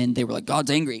happened. And then they were like, God's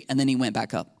angry. And then he went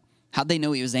back up. How'd they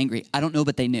know he was angry? I don't know,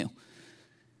 but they knew.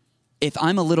 If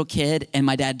I'm a little kid and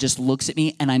my dad just looks at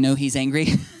me and I know he's angry,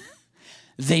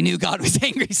 they knew God was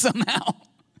angry somehow.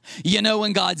 You know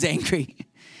when God's angry.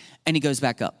 And he goes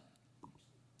back up.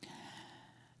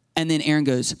 And then Aaron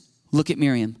goes, look at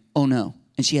Miriam. Oh no.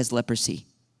 And she has leprosy.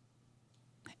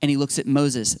 And he looks at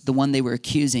Moses, the one they were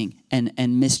accusing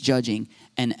and misjudging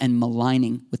and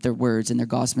maligning with their words and their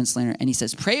gossip and slander. And he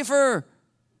says, pray for her.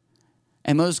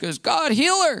 And Moses goes, God,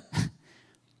 heal her.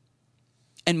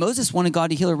 And Moses wanted God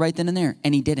to heal her right then and there.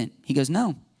 And he didn't. He goes,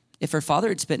 no. If her father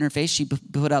had spit in her face, she'd be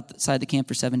put outside the camp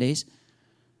for 7 days.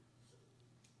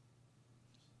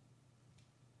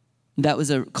 That was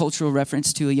a cultural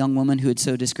reference to a young woman who had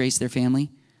so disgraced their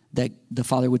family that the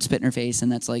father would spit in her face,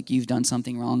 and that's like, you've done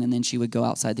something wrong, and then she would go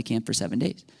outside the camp for 7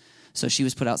 days. So she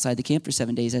was put outside the camp for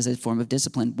 7 days as a form of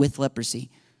discipline with leprosy.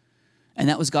 And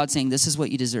that was God saying, this is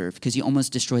what you deserve, because you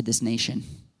almost destroyed this nation,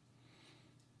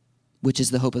 which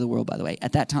is the hope of the world, by the way,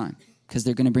 at that time, because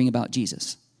they're going to bring about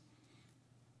Jesus.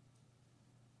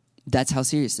 That's how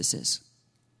serious this is.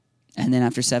 And then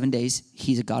after 7 days,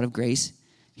 he's a God of grace.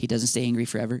 He doesn't stay angry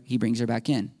forever. He brings her back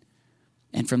in.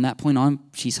 And from that point on,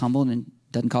 she's humbled and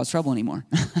doesn't cause trouble anymore.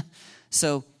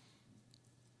 So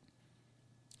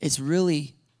it's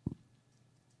really,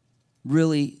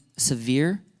 really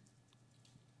severe.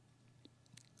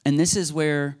 And this is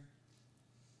where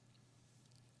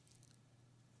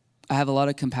I have a lot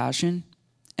of compassion,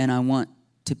 and I want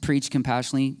to preach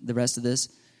compassionately the rest of this.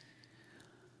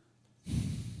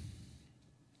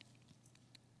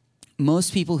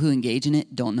 Most people who engage in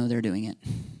it don't know they're doing it.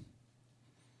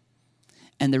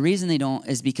 And the reason they don't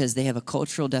is because they have a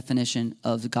cultural definition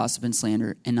of gossip and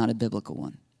slander and not a biblical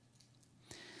one.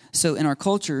 So in our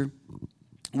culture,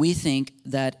 we think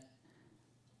that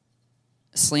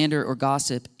slander or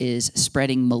gossip is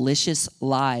spreading malicious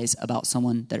lies about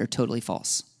someone that are totally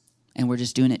false. And we're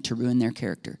just doing it to ruin their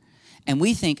character. And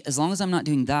we think as long as I'm not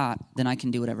doing that, then I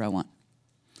can do whatever I want.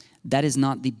 That is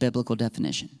not the biblical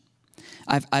definition.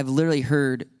 I've literally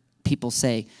heard people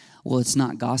say, well, it's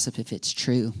not gossip if it's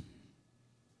true.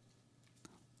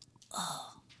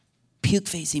 Oh, puke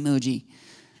face emoji.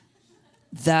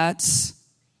 That's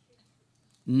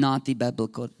not the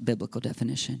biblical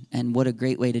definition. And what a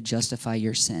great way to justify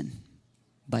your sin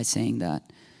by saying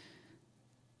that.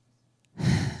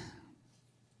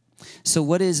 So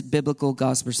what is biblical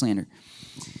gossip or slander?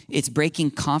 It's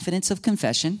breaking confidence of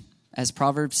confession. As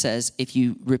Proverbs says, if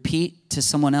you repeat to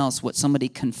someone else what somebody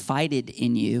confided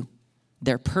in you,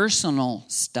 their personal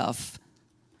stuff,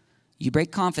 you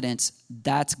break confidence,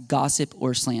 that's gossip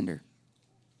or slander.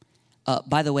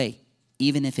 By the way,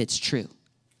 even if it's true.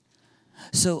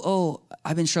 So,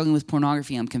 I've been struggling with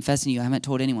pornography. I'm confessing to you. I haven't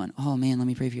told anyone. Oh, man, let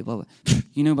me pray for you. Blah, blah.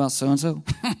 You know about so-and-so?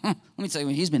 Let me tell you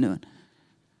what he's been doing.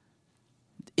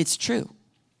 It's true.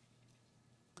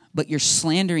 But you're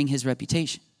slandering his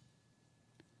reputation.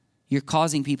 You're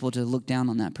causing people to look down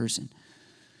on that person.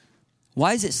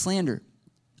 Why is it slander?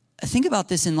 Think about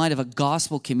this in light of a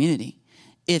gospel community.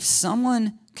 If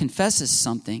someone confesses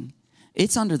something,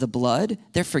 it's under the blood,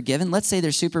 they're forgiven. Let's say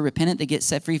they're super repentant, they get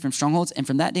set free from strongholds, and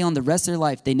from that day on, the rest of their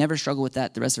life, they never struggle with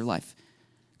that the rest of their life.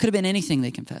 Could have been anything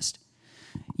they confessed.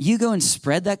 You go and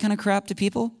spread that kind of crap to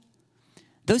people,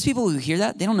 those people who hear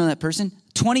that, they don't know that person.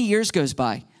 20 years goes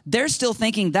by. They're still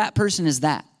thinking that person is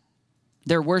that.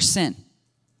 Their worst sin.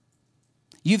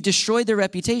 You've destroyed their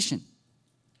reputation.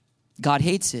 God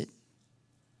hates it.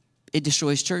 It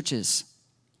destroys churches.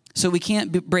 So we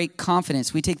can't break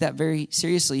confidence. We take that very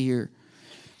seriously here.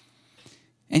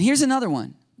 And here's another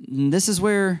one. This is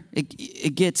where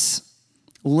it gets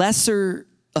lesser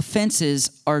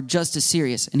offenses are just as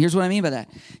serious. And here's what I mean by that.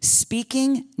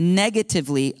 Speaking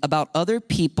negatively about other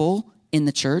people in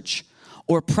the church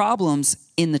or problems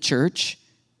in the church,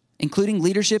 including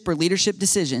leadership or leadership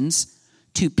decisions,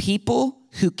 to people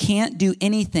who can't do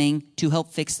anything to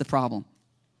help fix the problem.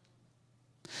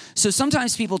 So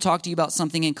sometimes people talk to you about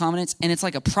something in confidence, and it's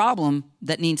like a problem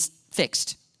that needs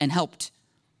fixed and helped.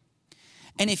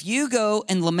 And if you go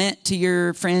and lament to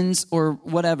your friends or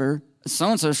whatever,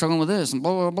 so-and-so is struggling with this, and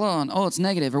blah, blah, blah, and oh, it's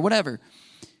negative, or whatever.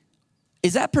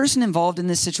 Is that person involved in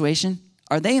this situation?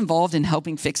 Are they involved in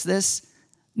helping fix this?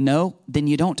 No, then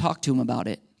you don't talk to them about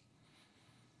it.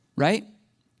 Right?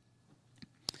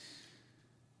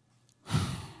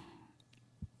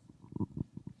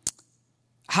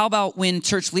 How about when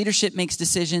church leadership makes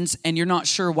decisions and you're not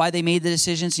sure why they made the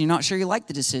decisions and you're not sure you like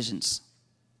the decisions?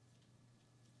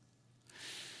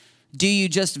 Do you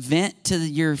just vent to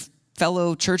your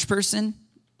fellow church person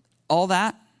all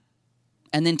that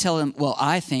and then tell them, well,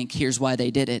 I think here's why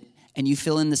they did it, and you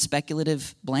fill in the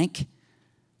speculative blank,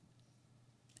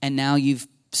 and now you've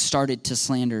started to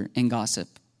slander and gossip?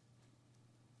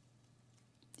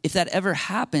 If that ever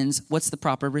happens, what's the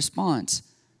proper response?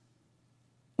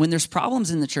 When there's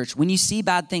problems in the church, when you see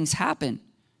bad things happen,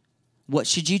 what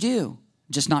should you do?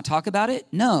 Just not talk about it?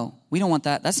 No, we don't want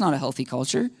that. That's not a healthy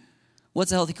culture.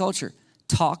 What's a healthy culture?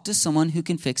 Talk to someone who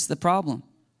can fix the problem.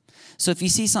 So if you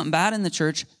see something bad in the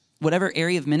church, whatever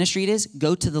area of ministry it is,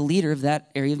 go to the leader of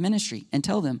that area of ministry and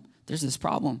tell them, there's this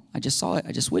problem. I just saw it.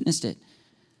 I just witnessed it.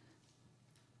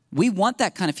 We want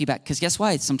that kind of feedback because guess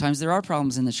why? Sometimes there are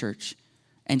problems in the church.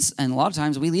 And a lot of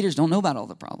times we leaders don't know about all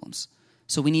the problems.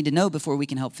 So we need to know before we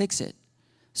can help fix it.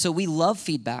 So we love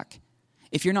feedback.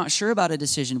 If you're not sure about a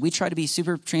decision, we try to be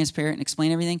super transparent and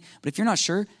explain everything. But if you're not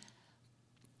sure,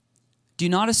 do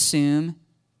not assume,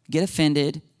 get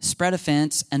offended, spread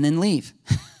offense, and then leave.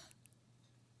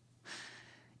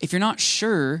 If you're not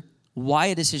sure why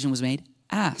a decision was made,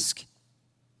 ask.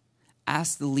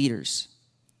 Ask the leaders.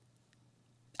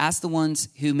 Ask the ones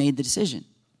who made the decision.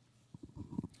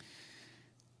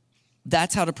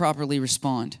 That's how to properly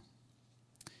respond.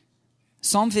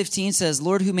 Psalm 15 says,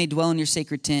 Lord, who may dwell in your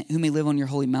sacred tent, who may live on your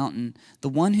holy mountain, the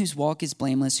one whose walk is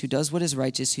blameless, who does what is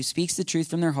righteous, who speaks the truth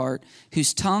from their heart,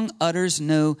 whose tongue utters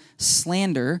no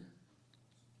slander,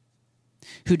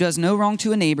 who does no wrong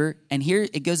to a neighbor, and here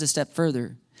it goes a step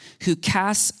further, who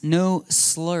casts no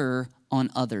slur on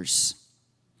others.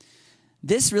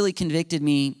 This really convicted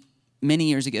me many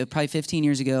years ago, probably 15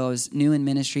 years ago. I was new in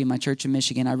ministry in my church in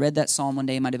Michigan. I read that psalm one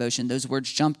day in my devotion. Those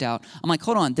words jumped out. I'm like,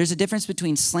 hold on. There's a difference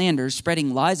between slander,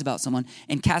 spreading lies about someone,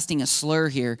 and casting a slur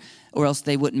here, or else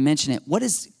they wouldn't mention it. What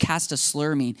does cast a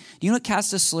slur mean? Do you know what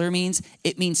cast a slur means?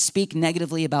 It means speak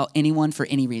negatively about anyone for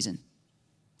any reason.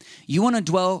 You want to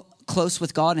dwell close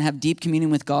with God and have deep communion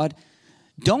with God?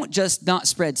 Don't just not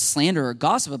spread slander or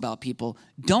gossip about people.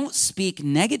 Don't speak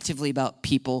negatively about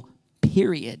people,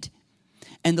 period.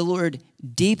 And the Lord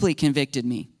deeply convicted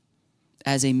me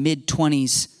as a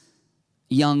mid-20s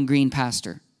young green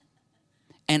pastor.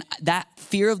 And that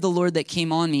fear of the Lord that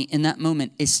came on me in that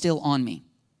moment is still on me.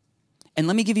 And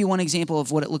let me give you one example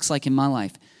of what it looks like in my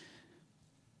life.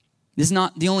 This is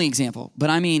not the only example, but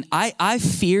I mean, I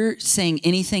fear saying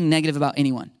anything negative about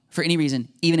anyone for any reason,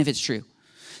 even if it's true.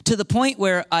 To the point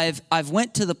where I've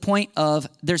went to the point of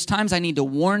there's times I need to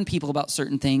warn people about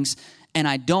certain things, and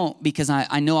I don't because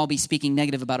I know I'll be speaking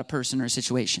negative about a person or a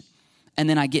situation. And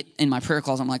then I get in my prayer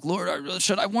calls, I'm like, Lord,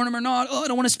 should I warn him or not? Oh, I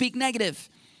don't want to speak negative.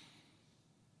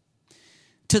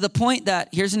 To the point that,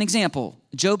 here's an example.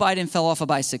 Joe Biden fell off a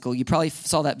bicycle. You probably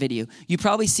saw that video. You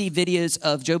probably see videos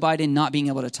of Joe Biden not being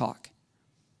able to talk.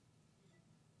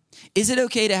 Is it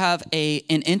okay to have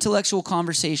an intellectual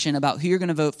conversation about who you're going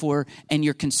to vote for and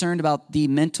you're concerned about the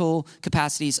mental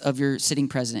capacities of your sitting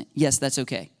president? Yes, that's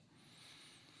okay.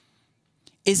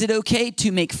 Is it okay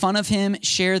to make fun of him,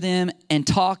 share them, and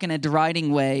talk in a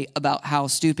deriding way about how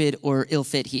stupid or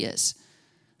ill-fit he is?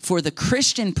 For the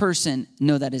Christian person,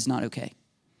 no, that is not okay.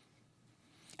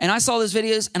 And I saw those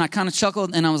videos and I kind of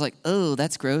chuckled and I was like, oh,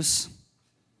 that's gross.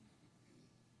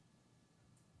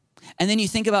 And then you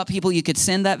think about people you could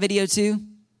send that video to.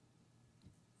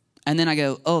 And then I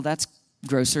go, oh, that's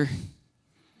grosser.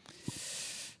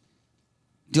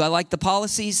 Do I like the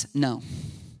policies? No.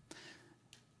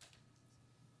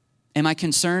 Am I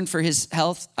concerned for his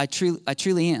health? I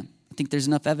truly am. I think there's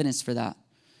enough evidence for that.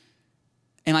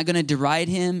 Am I going to deride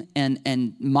him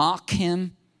and mock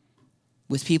him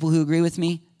with people who agree with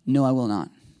me? No, I will not.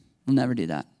 I'll never do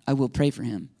that. I will pray for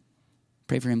him.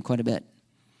 Pray for him quite a bit.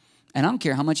 And I don't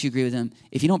care how much you agree with him.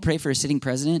 If you don't pray for a sitting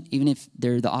president, even if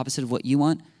they're the opposite of what you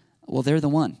want, well, they're the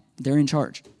one. They're in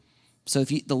charge. So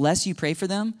the less you pray for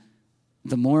them,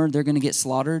 the more they're going to get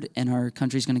slaughtered and our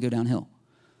country's going to go downhill.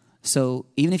 So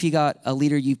even if you got a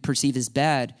leader you perceive as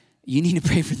bad, you need to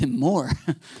pray for them more,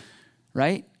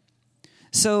 right?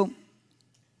 So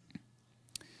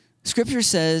Scripture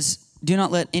says, do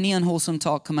not let any unwholesome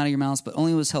talk come out of your mouths, but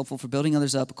only what is helpful for building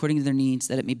others up according to their needs,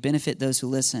 that it may benefit those who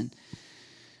listen.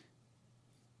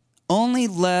 Only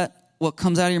let what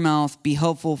comes out of your mouth be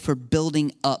helpful for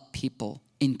building up people.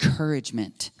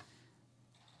 Encouragement.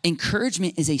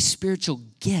 Encouragement is a spiritual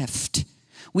gift.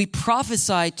 We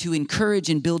prophesy to encourage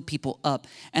and build people up.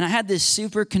 And I had this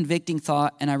super convicting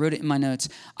thought, and I wrote it in my notes.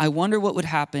 I wonder what would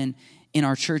happen in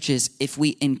our churches if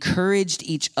we encouraged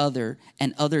each other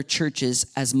and other churches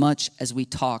as much as we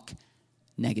talk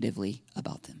negatively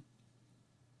about them.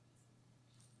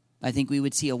 I think we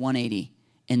would see a 180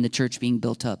 in the church being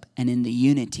built up and in the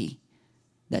unity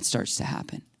that starts to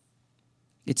happen.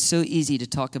 It's so easy to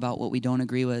talk about what we don't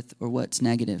agree with or what's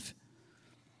negative.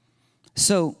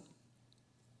 So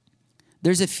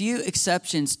there's a few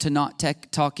exceptions to not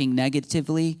talking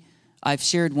negatively. I've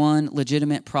shared one,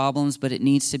 legitimate problems, but it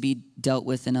needs to be dealt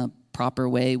with in a proper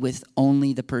way with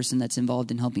only the person that's involved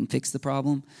in helping fix the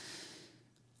problem.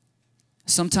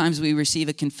 Sometimes we receive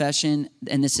a confession,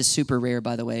 and this is super rare,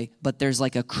 by the way, but there's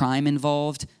like a crime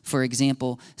involved. For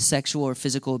example, sexual or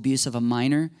physical abuse of a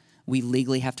minor. We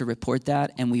legally have to report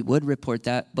that, and we would report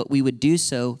that, but we would do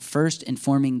so first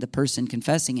informing the person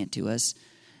confessing it to us.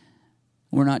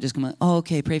 We're not just going to, oh,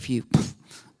 okay, pray for you.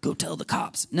 Go tell the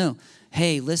cops. No.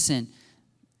 Hey, listen,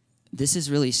 this is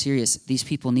really serious. These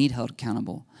people need held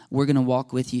accountable. We're going to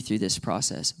walk with you through this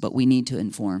process, but we need to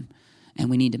inform, and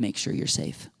we need to make sure you're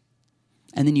safe.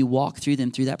 And then you walk through them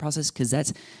through that process, because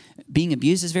that's being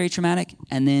abused is very traumatic,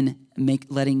 and then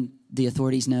letting the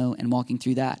authorities know and walking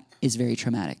through that is very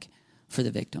traumatic for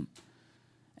the victim.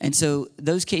 And so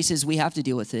those cases, we have to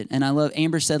deal with it. And I love,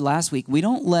 Amber said last week, we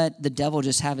don't let the devil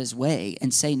just have his way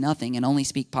and say nothing and only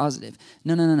speak positive.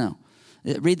 No.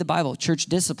 Read the Bible. Church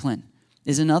discipline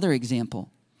is another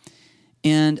example.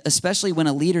 And especially when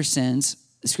a leader sins,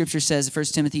 Scripture says, 1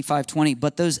 Timothy 5:20,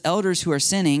 but those elders who are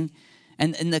sinning,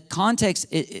 and in the context,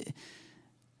 the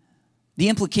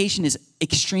implication is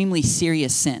extremely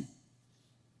serious sin,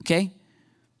 okay?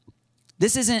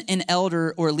 This isn't an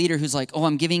elder or a leader who's like, oh,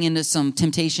 I'm giving into some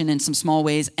temptation in some small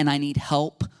ways and I need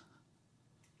help.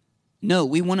 No,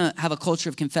 we want to have a culture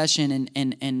of confession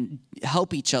and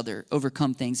help each other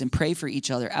overcome things and pray for each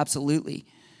other, absolutely.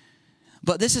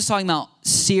 But this is talking about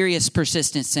serious,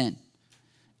 persistent sin.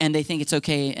 And they think it's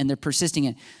okay and they're persisting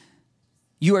in it.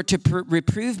 You are to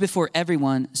reprove before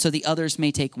everyone so the others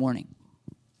may take warning.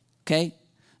 Okay?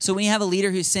 So when you have a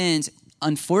leader who sins,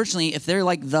 unfortunately, if they're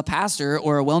like the pastor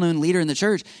or a well-known leader in the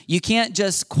church, you can't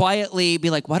just quietly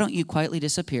be like, why don't you quietly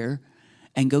disappear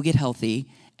and go get healthy?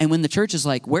 And when the church is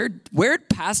like, where'd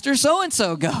Pastor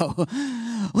so-and-so go?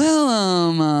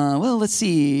 Well, let's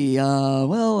see.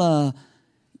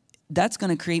 That's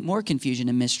going to create more confusion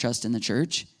and mistrust in the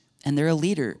church. And they're a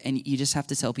leader, and you just have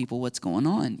to tell people what's going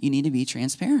on. You need to be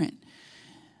transparent.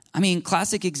 I mean,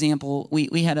 classic example,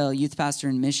 we had a youth pastor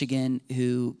in Michigan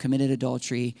who committed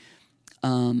adultery,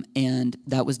 and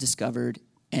that was discovered.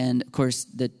 And, of course,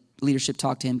 the leadership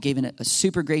talked to him, gave him a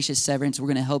super gracious severance. We're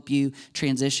going to help you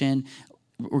transition.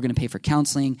 We're going to pay for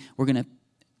counseling. We're going to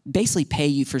basically pay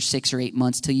you for 6 or 8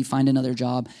 months till you find another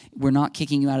job. We're not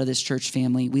kicking you out of this church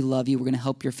family. We love you. We're going to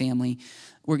help your family.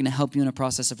 We're going to help you in a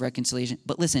process of reconciliation.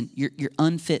 But listen, you're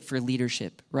unfit for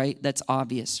leadership, right? That's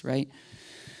obvious, right?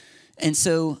 And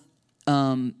so,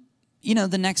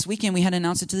 the next weekend we had to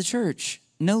announce it to the church.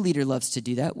 No leader loves to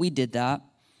do that. We did that.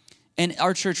 And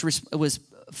our church was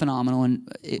phenomenal, and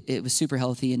it was super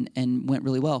healthy and went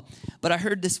really well. But I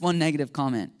heard this one negative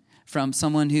comment from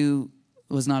someone who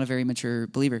was not a very mature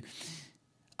believer.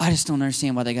 I just don't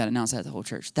understand why they got announced at the whole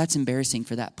church. That's embarrassing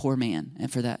for that poor man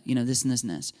and for that, this and this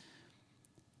and this.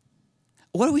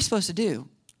 What are we supposed to do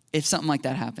if something like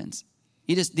that happens?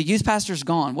 The youth pastor's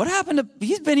gone. What happened to,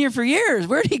 he's been here for years.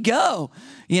 Where'd he go?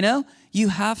 You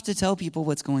have to tell people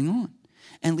what's going on.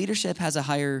 And leadership has a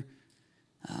higher,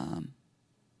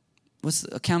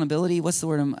 accountability? What's the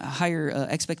word? A higher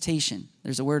expectation.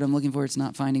 There's a word I'm looking for. It's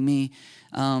not finding me.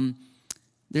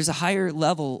 There's a higher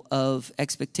level of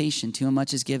expectation. To whom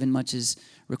much is given, much is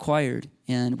required.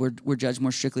 And we're judged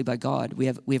more strictly by God. We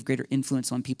have greater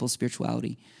influence on people's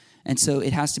spirituality. And so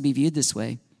it has to be viewed this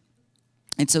way.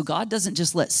 And so God doesn't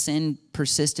just let sin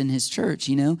persist in his church,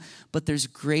 but there's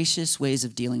gracious ways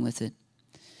of dealing with it.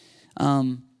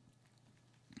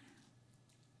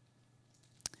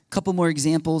 Couple more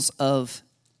examples of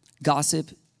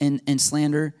gossip and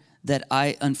slander that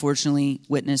I unfortunately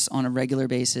witness on a regular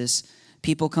basis.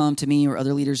 People come to me or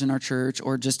other leaders in our church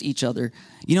or just each other.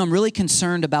 I'm really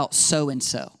concerned about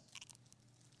so-and-so.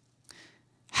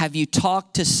 Have you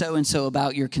talked to so-and-so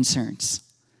about your concerns?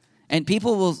 And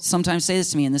people will sometimes say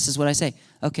this to me, and this is what I say.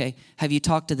 Okay, have you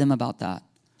talked to them about that?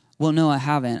 Well, no, I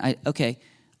haven't.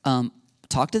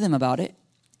 Talk to them about it.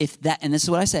 And this is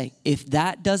what I say, if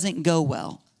that doesn't go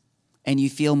well and you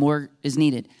feel more is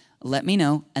needed, let me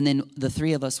know, and then the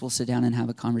three of us will sit down and have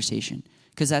a conversation,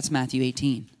 because that's Matthew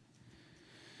 18.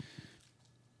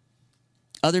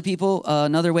 Other people,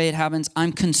 another way it happens,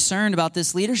 I'm concerned about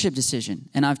this leadership decision,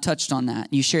 and I've touched on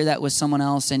that. You share that with someone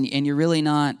else, and you're really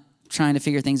not trying to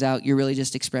figure things out. You're really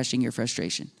just expressing your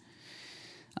frustration.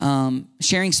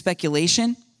 Sharing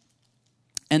speculation.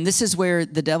 And this is where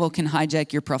the devil can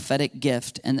hijack your prophetic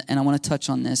gift. And I want to touch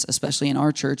on this, especially in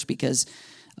our church, because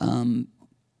I'm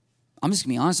just going to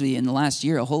be honest with you. In the last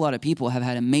year, a whole lot of people have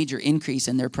had a major increase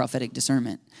in their prophetic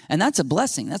discernment. And that's a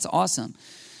blessing. That's awesome.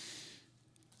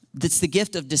 That's the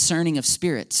gift of discerning of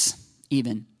spirits,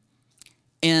 even.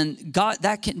 And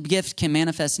gift can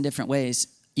manifest in different ways.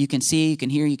 You can see, you can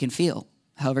hear, you can feel.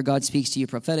 However God speaks to you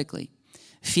prophetically.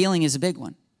 Feeling is a big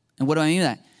one. And what do I mean by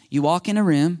that? You walk in a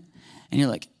room and you're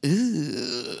like,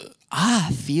 ooh, I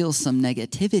feel some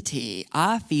negativity.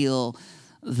 I feel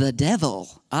the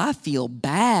devil. I feel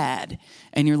bad.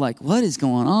 And you're like, what is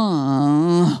going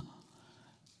on?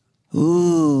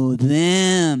 Ooh,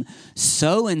 them.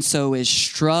 So-and-so is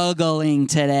struggling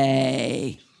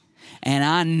today. And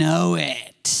I know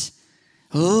it.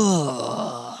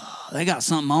 Ooh. They got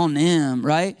something on them,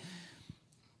 right?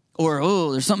 Or,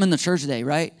 there's something in the church today,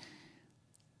 right?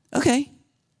 Okay.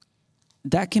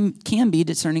 That can be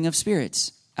discerning of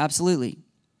spirits. Absolutely.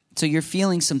 So you're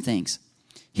feeling some things.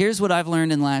 Here's what I've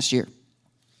learned in the last year.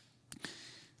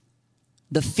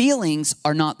 The feelings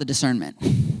are not the discernment.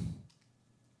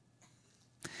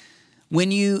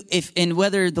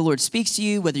 Whether the Lord speaks to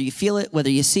you, whether you feel it, whether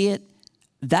you see it,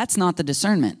 that's not the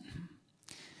discernment.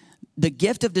 The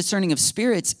gift of discerning of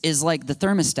spirits is like the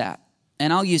thermostat.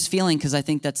 And I'll use feeling because I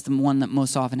think that's the one that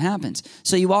most often happens.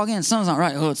 So you walk in and something's not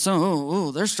right.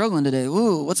 They're struggling today.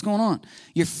 What's going on?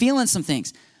 You're feeling some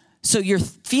things. So your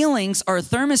feelings are a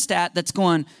thermostat that's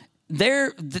going,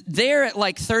 they're at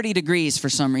like 30 degrees for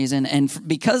some reason. And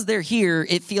because they're here,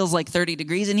 it feels like 30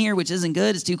 degrees in here, which isn't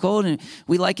good. It's too cold. And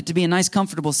we like it to be a nice,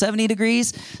 comfortable 70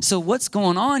 degrees. So what's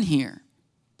going on here?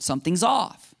 Something's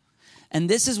off. And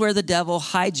this is where the devil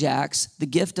hijacks the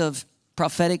gift of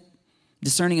prophetic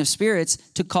discerning of spirits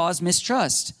to cause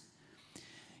mistrust.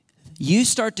 You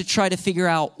start to try to figure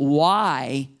out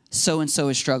why so-and-so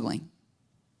is struggling.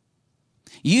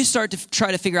 You start to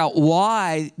try to figure out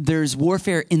why there's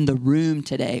warfare in the room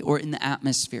today or in the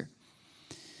atmosphere.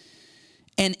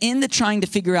 And in the trying to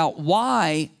figure out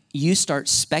why, you start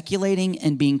speculating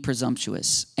and being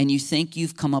presumptuous. And you think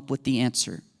you've come up with the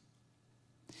answer.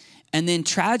 And then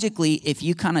tragically, if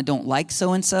you kind of don't like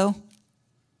so-and-so,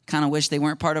 kind of wish they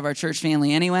weren't part of our church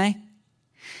family anyway,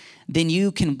 then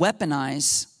you can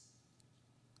weaponize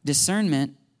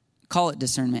discernment, call it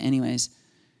discernment anyways,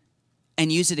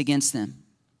 and use it against them.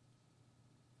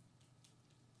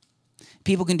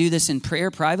 People can do this in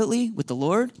prayer privately with the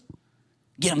Lord.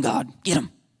 Get them, God, get them.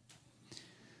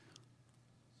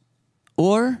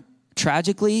 Or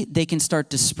tragically, they can start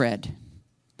to spread.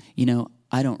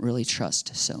 I don't really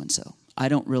trust so-and-so. I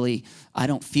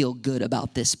don't feel good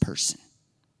about this person.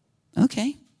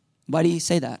 Okay. Why do you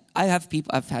say that?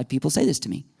 I've had people say this to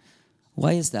me.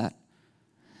 Why is that?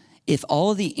 If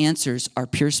all the answers are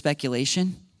pure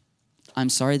speculation, I'm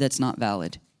sorry, that's not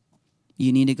valid.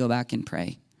 You need to go back and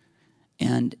pray.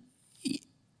 And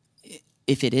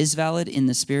if it is valid in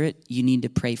the spirit, you need to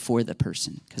pray for the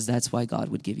person, because that's why God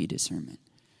would give you discernment.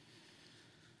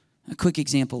 A quick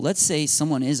example, let's say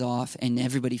someone is off and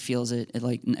everybody feels it,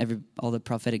 like all the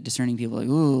prophetic discerning people are like,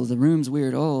 oh, the room's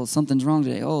weird, oh, something's wrong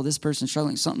today, oh, this person's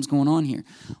struggling, something's going on here.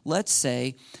 Let's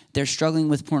say they're struggling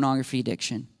with pornography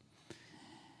addiction.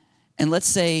 And let's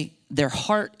say their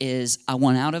heart is, I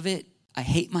want out of it, I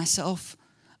hate myself,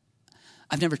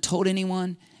 I've never told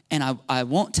anyone, and I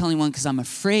won't tell anyone because I'm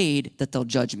afraid that they'll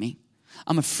judge me.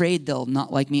 I'm afraid they'll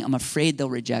not like me. I'm afraid they'll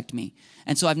reject me.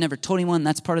 And so I've never told anyone.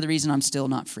 That's part of the reason I'm still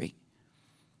not free.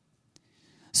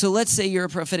 So let's say you're a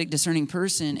prophetic discerning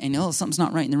person and, something's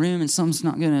not right in the room and something's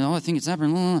not good. I think it's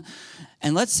happening.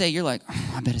 And let's say you're like,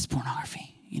 I bet it's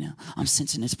pornography. I'm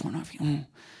sensing it's pornography.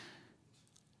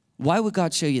 Why would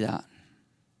God show you that?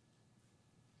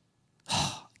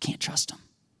 I can't trust them.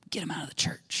 Get them out of the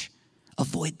church.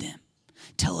 Avoid them.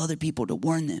 Tell other people to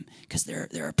warn them because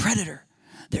they're a predator.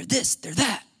 They're this, they're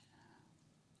that.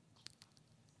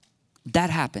 That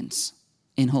happens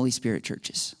in Holy Spirit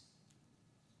churches.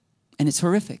 And it's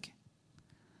horrific.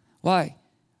 Why?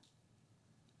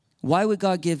 Why would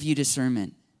God give you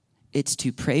discernment? It's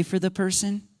to pray for the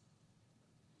person,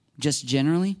 just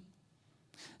generally.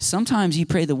 Sometimes you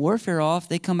pray the warfare off,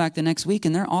 they come back the next week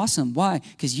and they're awesome. Why?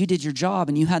 Because you did your job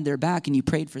and you had their back and you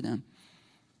prayed for them.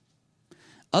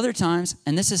 Other times,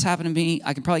 and this has happened to me,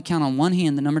 I can probably count on one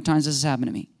hand the number of times this has happened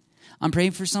to me. I'm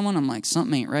praying for someone, I'm like,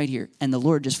 something ain't right here. And the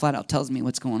Lord just flat out tells me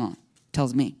what's going on.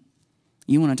 Tells me.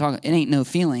 You want to talk, it ain't no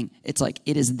feeling. It's like,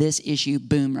 it is this issue,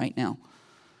 boom, right now.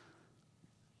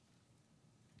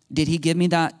 Did he give me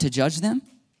that to judge them?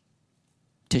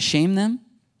 To shame them?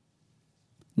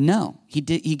 No, he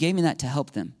gave me that to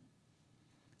help them.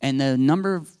 And the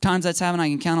number of times that's happened, I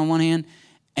can count on one hand.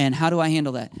 And how do I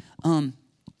handle that?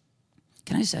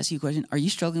 Can I just ask you a question? Are you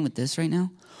struggling with this right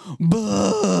now?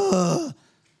 Bah!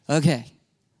 Okay,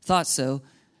 thought so.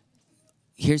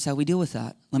 Here's how we deal with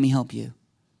that. Let me help you.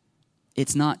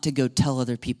 It's not to go tell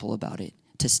other people about it,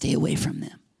 to stay away from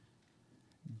them.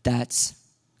 That's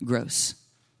gross.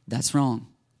 That's wrong.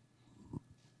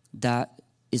 That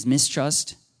is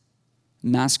mistrust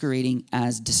masquerading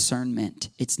as discernment.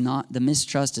 It's not, the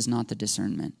mistrust is not the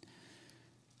discernment.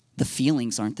 The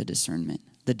feelings aren't the discernment.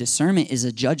 The discernment is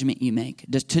a judgment you make.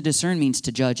 To discern means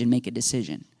to judge and make a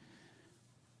decision.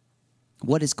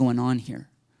 What is going on here?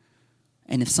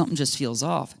 And if something just feels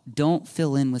off, don't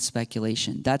fill in with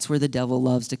speculation. That's where the devil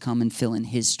loves to come and fill in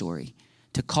his story,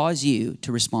 to cause you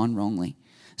to respond wrongly.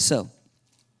 So,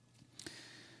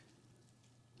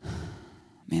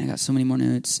 man, I got so many more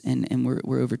notes, and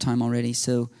we're over time already.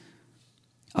 So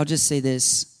I'll just say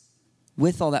this.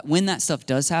 With all that, when that stuff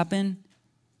does happen,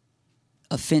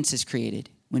 offense is created.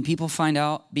 When people find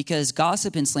out, because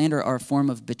gossip and slander are a form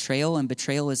of betrayal, and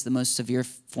betrayal is the most severe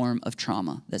form of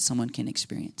trauma that someone can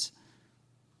experience.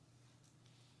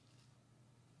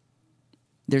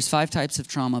 There's 5 types of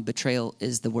trauma. Betrayal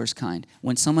is the worst kind.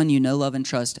 When someone you know, love, and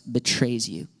trust betrays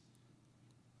you.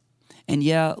 And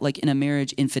yeah, like in a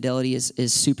marriage, infidelity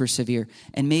is super severe.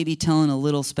 And maybe telling a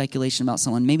little speculation about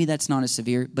someone, maybe that's not as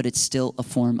severe, but it's still a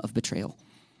form of betrayal.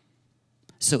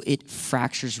 So it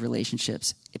fractures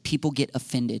relationships. People get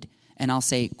offended. And I'll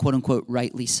say, quote unquote,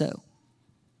 rightly so.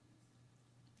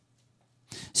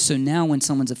 So now when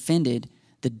someone's offended,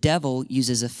 the devil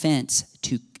uses offense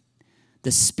to,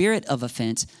 the spirit of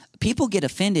offense. People get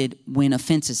offended when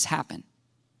offenses happen.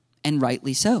 And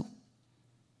rightly so.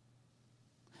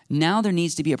 Now there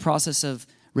needs to be a process of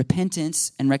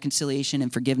repentance and reconciliation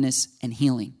and forgiveness and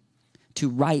healing to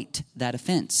right that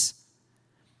offense.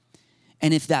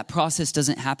 And if that process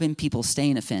doesn't happen, people stay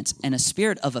in offense. And a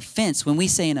spirit of offense, when we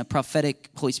say in a prophetic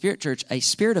Holy Spirit church, a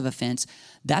spirit of offense,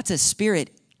 that's a spirit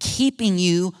keeping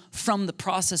you from the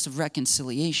process of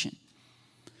reconciliation.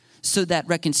 So that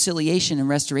reconciliation and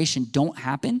restoration don't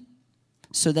happen,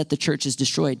 so that the church is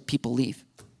destroyed. People leave.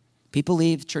 People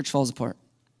leave, church falls apart.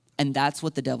 And that's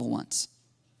what the devil wants.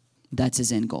 That's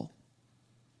his end goal.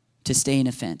 To stay in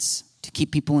offense, to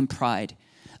keep people in pride.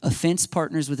 Offense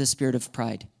partners with a spirit of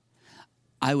pride.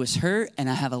 I was hurt and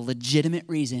I have a legitimate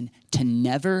reason to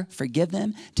never forgive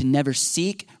them, to never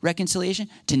seek reconciliation,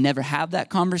 to never have that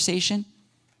conversation,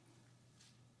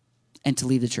 and to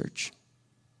leave the church.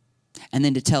 And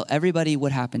then to tell everybody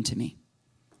what happened to me.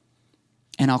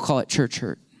 And I'll call it church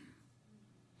hurt.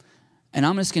 And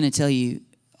I'm just going to tell you,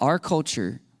 our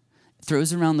culture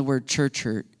throws around the word church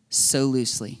hurt so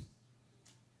loosely.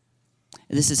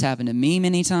 This has happened to me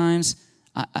many times.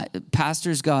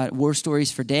 Pastors got war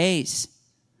stories for days.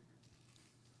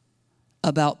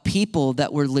 about people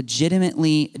that were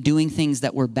legitimately doing things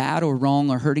that were bad or wrong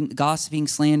or hurting, gossiping,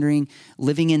 slandering,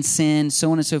 living in sin,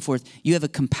 so on and so forth. You have a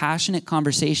compassionate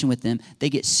conversation with them. They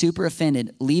get super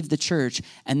offended, leave the church,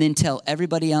 and then tell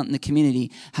everybody out in the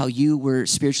community how you were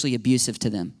spiritually abusive to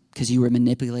them because you were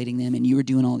manipulating them and you were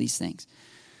doing all these things.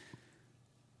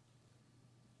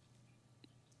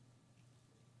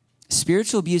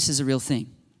 Spiritual abuse is a real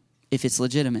thing if it's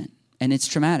legitimate, and it's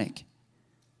traumatic.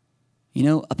 You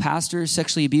know, a pastor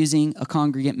sexually abusing a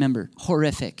congregant member,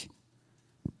 horrific.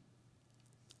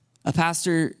 A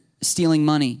pastor stealing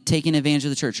money, taking advantage of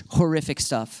the church, horrific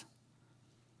stuff.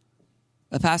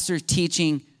 A pastor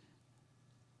teaching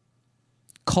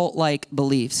cult-like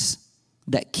beliefs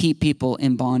that keep people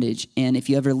in bondage. And if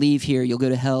you ever leave here, you'll go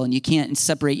to hell and you can't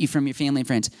separate you from your family and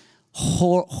friends.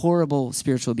 Horrible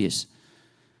spiritual abuse.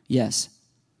 Yes.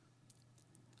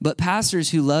 But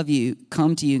pastors who love you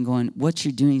come to you and going, what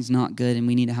you're doing is not good and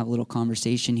we need to have a little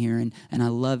conversation here and I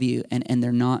love you. And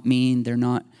they're not mean. They're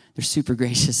super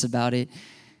gracious about it.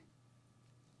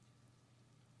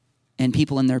 And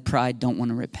people in their pride don't want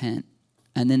to repent.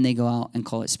 And then they go out and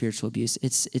call it spiritual abuse.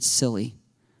 It's silly.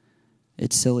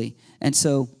 It's silly. And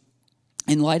so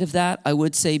in light of that, I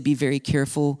would say be very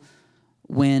careful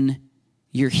when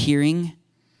you're hearing.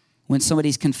 When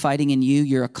somebody's confiding in you,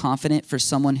 you're a confidant for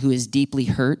someone who is deeply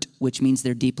hurt, which means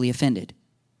they're deeply offended.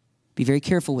 Be very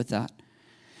careful with that.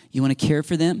 You want to care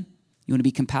for them. You want to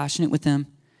be compassionate with them.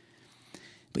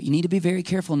 But you need to be very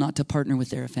careful not to partner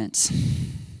with their offense.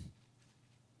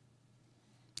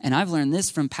 And I've learned this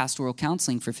from pastoral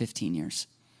counseling for 15 years.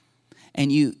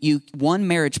 And one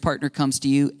marriage partner comes to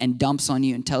you and dumps on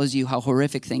you and tells you how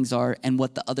horrific things are and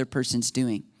what the other person's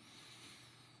doing.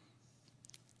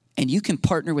 And you can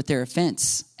partner with their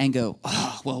offense and go,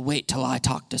 oh, well, wait till I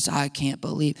talk to, I can't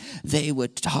believe they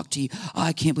would talk to you.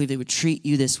 I can't believe they would treat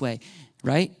you this way,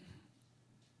 right?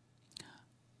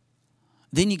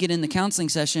 Then you get in the counseling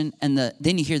session and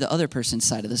then you hear the other person's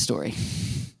side of the story.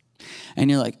 And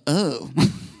you're like, oh.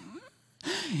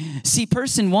 See,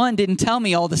 person one didn't tell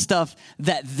me all the stuff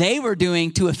that they were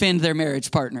doing to offend their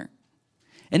marriage partner.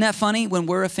 Isn't that funny? When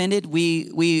we're offended,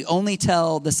 we only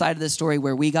tell the side of the story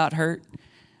where we got hurt,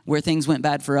 where things went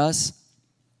bad for us.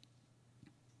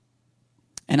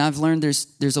 And I've learned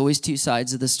there's always two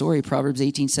sides of the story. Proverbs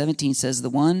 18:17 says, the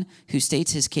one who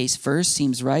states his case first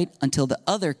seems right until the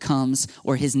other comes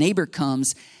or his neighbor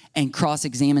comes and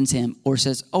cross-examines him or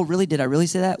says, oh, really? Did I really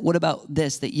say that? What about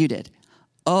this that you did?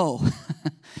 Oh,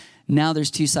 now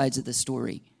there's two sides of the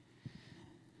story.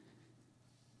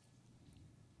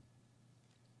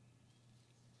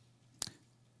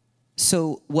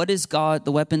 So what is God,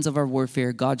 the weapons of our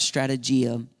warfare, God's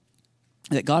strategia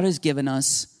that God has given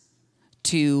us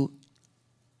to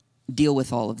deal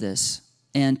with all of this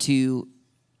and to,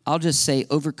 I'll just say,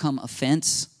 overcome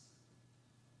offense?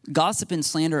 Gossip and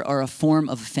slander are a form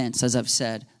of offense, as I've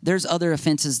said. There's other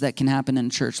offenses that can happen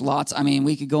in church. Lots. I mean,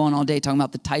 we could go on all day talking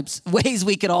about the ways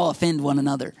we could all offend one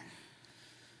another.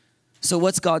 So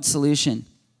what's God's solution?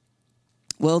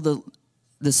 Well,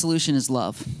 the solution is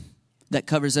love that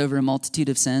covers over a multitude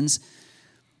of sins.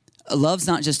 Love's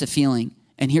not just a feeling.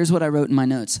 And here's what I wrote in my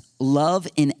notes. Love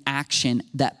in action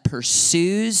that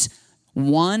pursues,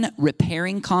 one,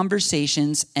 repairing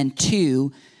conversations, and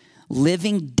two,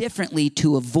 living differently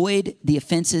to avoid the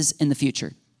offenses in the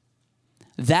future.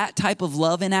 That type of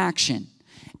love in action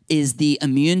is the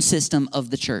immune system of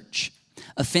the church.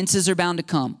 Offenses are bound to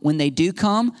come. When they do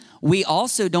come, we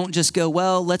also don't just go,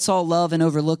 well, let's all love and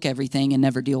overlook everything and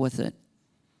never deal with it.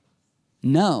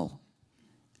 No.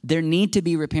 There need to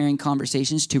be repairing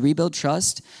conversations to rebuild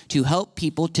trust, to help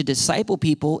people, to disciple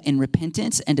people in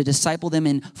repentance, and to disciple them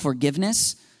in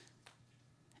forgiveness,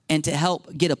 and to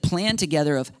help get a plan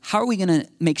together of how are we going to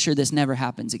make sure this never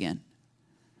happens again.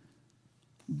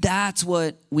 That's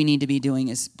what we need to be doing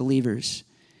as believers.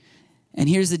 And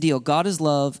here's the deal. God is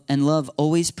love, and love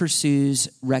always pursues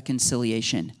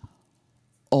reconciliation.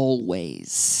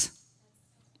 Always.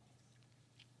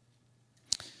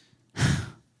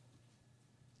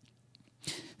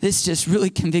 This just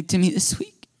really convicted me this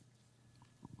week.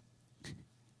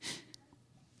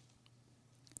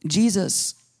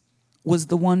 Jesus was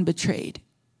the one betrayed.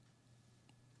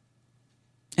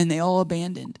 And they all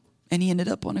abandoned. And he ended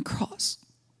up on a cross.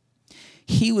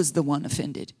 He was the one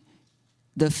offended.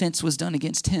 The offense was done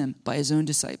against him by his own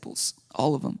disciples.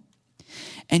 All of them.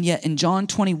 And yet in John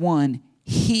 21,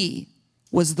 he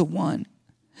was the one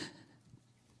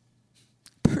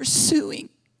pursuing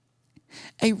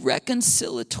a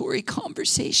reconciliatory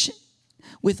conversation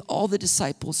with all the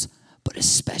disciples, but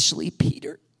especially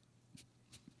Peter,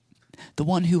 the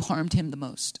one who harmed him the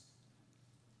most.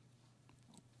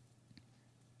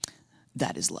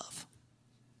 That is love.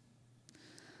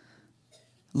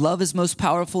 Love is most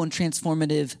powerful and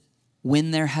transformative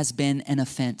when there has been an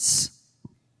offense.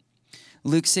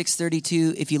 Luke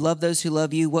 6:32, if you love those who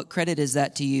love you, what credit is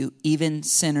that to you? Even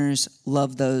sinners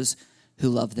love those who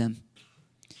love them.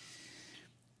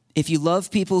 If you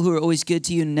love people who are always good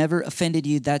to you and never offended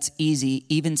you, that's easy.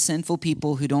 Even sinful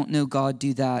people who don't know God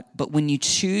do that. But when you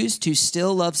choose to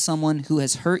still love someone who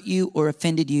has hurt you or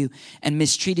offended you and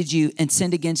mistreated you and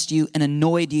sinned against you and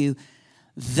annoyed you,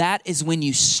 that is when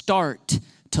you start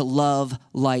to love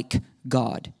like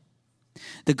God.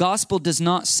 The gospel does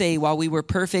not say while we were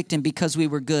perfect and because we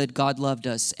were good, God loved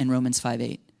us in Romans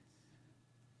 5:8.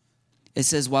 It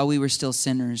says while we were still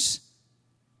sinners,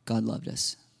 God loved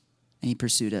us. And he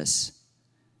pursued us.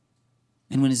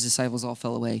 And when his disciples all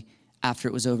fell away, after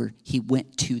it was over, he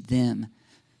went to them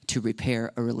to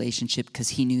repair a relationship because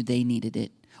he knew they needed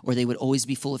it. Or they would always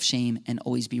be full of shame and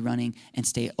always be running and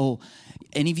stay. Oh,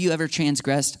 any of you ever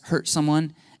transgressed, hurt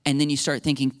someone, and then you start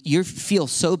thinking, you feel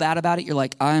so bad about it, you're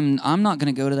like, I'm not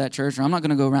going to go to that church, or I'm not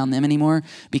going to go around them anymore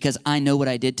because I know what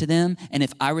I did to them. And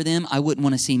if I were them, I wouldn't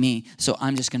want to see me. So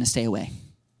I'm just going to stay away.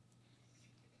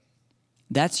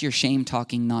 That's your shame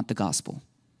talking, not the gospel.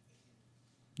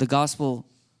 The gospel,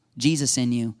 Jesus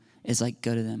in you, is like,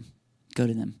 go to them, go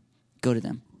to them, go to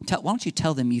them. Why don't you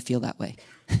tell them you feel that way?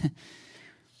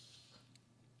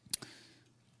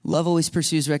 Love always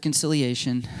pursues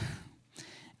reconciliation.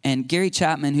 And Gary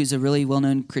Chapman, who's a really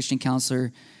well-known Christian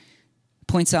counselor,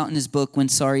 points out in his book, When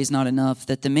Sorry Is Not Enough,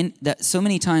 that so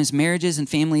many times marriages and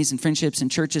families and friendships and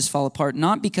churches fall apart,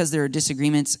 not because there are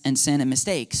disagreements and sin and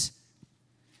mistakes,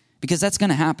 because that's going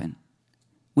to happen.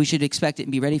 We should expect it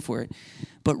and be ready for it.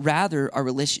 But rather, our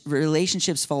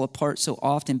relationships fall apart so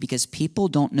often because people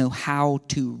don't know how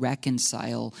to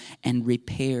reconcile and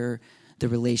repair the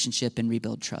relationship and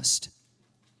rebuild trust.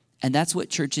 And that's what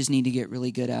churches need to get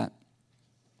really good at.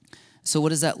 So what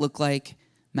does that look like?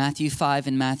 Matthew 5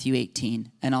 and Matthew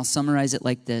 18. And I'll summarize it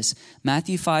like this.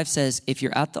 Matthew 5 says, if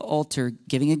you're at the altar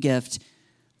giving a gift,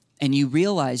 and you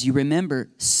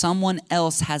remember someone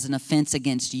else has an offense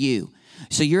against you.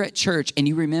 So you're at church and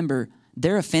you remember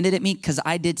they're offended at me because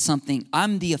I did something.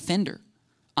 I'm the offender.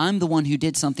 I'm the one who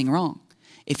did something wrong.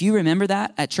 If you remember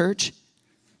that at church,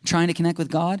 trying to connect with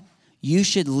God, you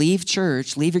should leave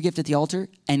church, leave your gift at the altar,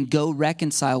 and go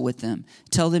reconcile with them.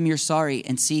 Tell them you're sorry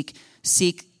and seek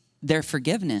their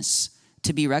forgiveness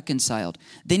to be reconciled.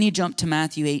 Then you jump to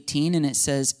Matthew 18 and it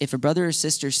says, if a brother or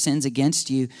sister sins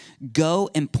against you, go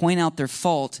and point out their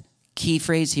fault, key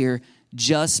phrase here,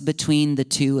 just between the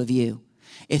two of you.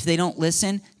 If they don't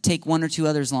listen, take one or two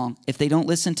others along. If they don't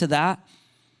listen to that,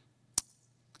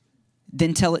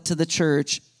 then tell it to the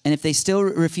church. And if they still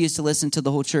refuse to listen to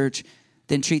the whole church,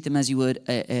 then treat them as you would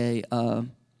a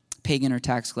pagan or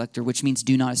tax collector, which means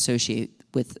do not associate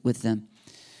with them.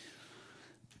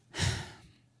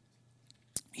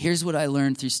 Here's what I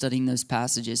learned through studying those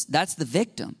passages. That's the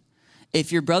victim.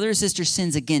 If your brother or sister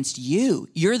sins against you,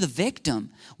 you're the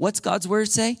victim. What's God's word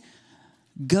say?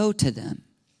 Go to them.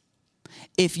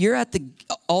 If you're at the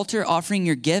altar offering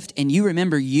your gift and you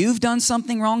remember you've done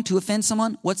something wrong to offend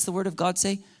someone, what's the word of God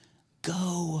say?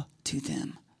 Go to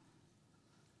them.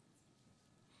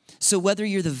 So whether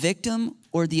you're the victim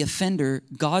or the offender,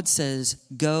 God says,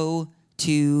 go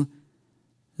to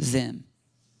them.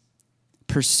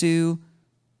 Pursue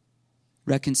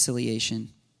reconciliation.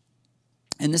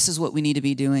 And this is what we need to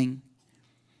be doing.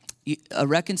 A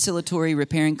reconciliatory,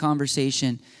 repairing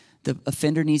conversation. The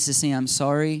offender needs to say, I'm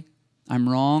sorry, I'm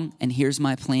wrong, and here's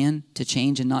my plan to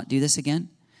change and not do this again.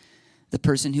 The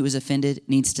person who was offended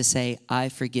needs to say, I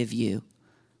forgive you.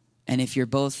 And if you're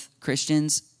both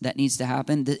Christians, that needs to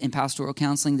happen. In pastoral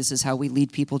counseling, this is how we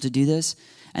lead people to do this.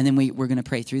 And then we're going to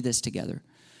pray through this together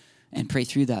and pray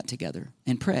through that together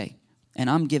and pray. And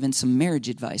I'm giving some marriage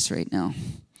advice right now,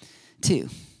 too.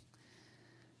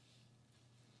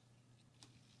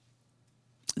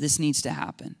 This needs to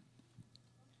happen.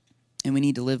 And we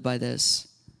need to live by this.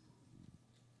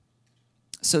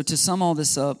 So to sum all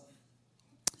this up,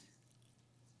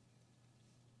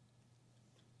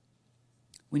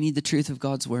 we need the truth of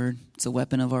God's word. It's a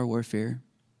weapon of our warfare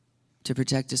to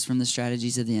protect us from the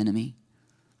strategies of the enemy,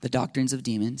 the doctrines of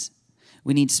demons.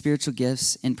 We need spiritual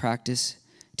gifts in practice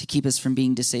to keep us from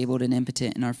being disabled and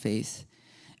impotent in our faith.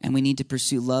 And we need to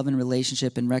pursue love and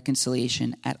relationship and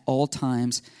reconciliation at all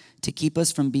times to keep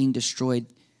us from being destroyed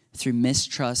through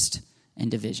mistrust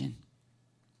and division.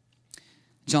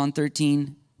 John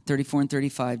 13, 34 and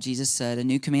 35, Jesus said, a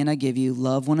new command I give you,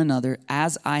 love one another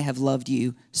as I have loved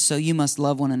you, so you must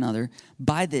love one another.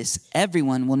 By this,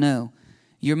 everyone will know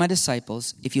you're my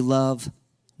disciples if you love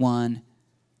one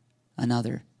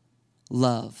another.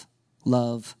 love,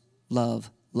 love, love,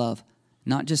 love.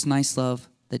 Not just nice love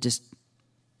that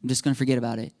I'm just going to forget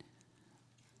about it.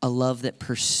 A love that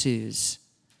pursues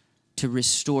to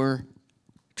restore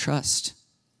trust.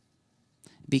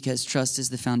 Because trust is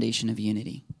the foundation of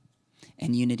unity.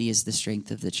 And unity is the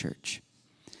strength of the church.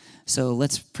 So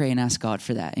let's pray and ask God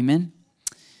for that. Amen?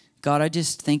 God, I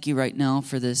just thank you right now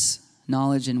for this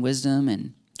knowledge and wisdom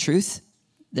and truth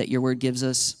that your word gives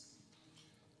us.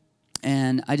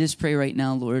 And I just pray right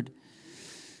now, Lord,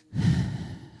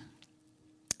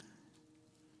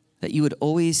 that you would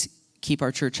always keep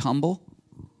our church humble,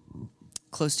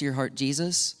 close to your heart,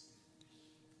 Jesus.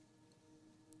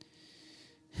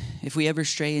 If we ever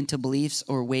stray into beliefs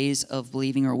or ways of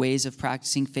believing or ways of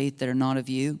practicing faith that are not of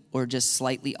you, or just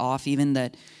slightly off even,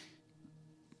 that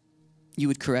you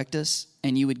would correct us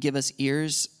and you would give us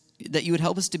ears, that you would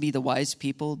help us to be the wise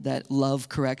people that love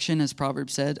correction, as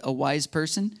Proverbs said. A wise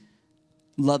person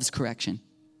loves correction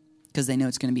because they know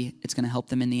it's going to help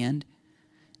them in the end.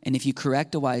 And if you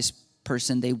correct a wise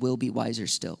person, they will be wiser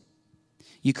still.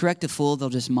 You correct a fool, they'll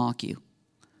just mock you.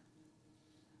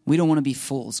 We don't want to be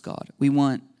fools, God. We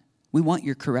want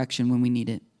your correction when we need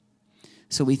it.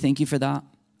 So we thank you for that.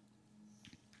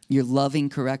 Your loving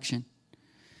correction.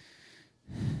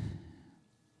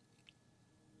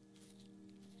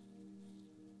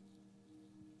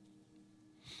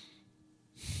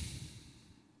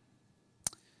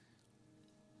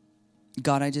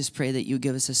 God, I just pray that you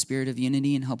give us a spirit of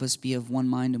unity and help us be of one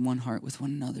mind and one heart with one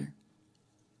another.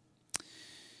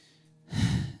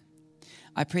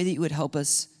 I pray that you would help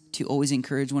us to always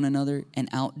encourage one another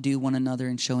and outdo one another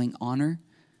in showing honor,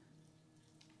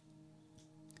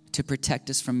 to protect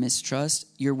us from mistrust.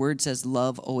 Your word says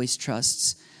love always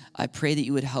trusts. I pray that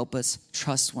you would help us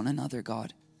trust one another,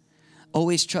 God.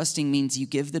 Always trusting means you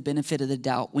give the benefit of the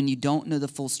doubt. When you don't know the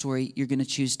full story, you're going to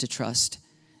choose to trust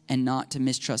and not to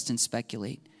mistrust and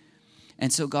speculate.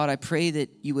 And so, God, I pray that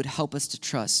you would help us to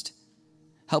trust.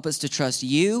 Help us to trust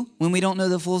you when we don't know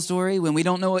the full story, when we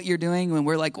don't know what you're doing, when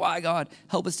we're like, why, God?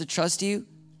 Help us to trust you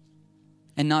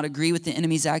and not agree with the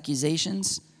enemy's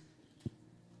accusations.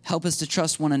 Help us to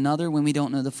trust one another when we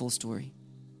don't know the full story.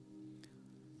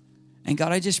 And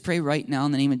God, I just pray right now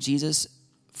in the name of Jesus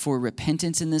for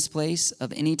repentance in this place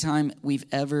of any time we've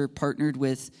ever partnered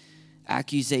with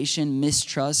accusation,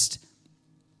 mistrust,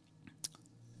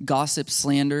 gossip,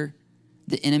 slander,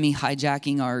 the enemy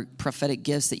hijacking our prophetic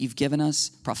gifts that you've given us,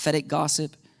 prophetic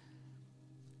gossip.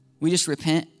 We just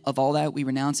repent of all that. We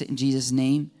renounce it in Jesus'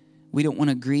 name. We don't want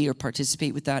to agree or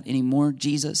participate with that anymore.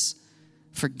 Jesus,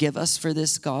 forgive us for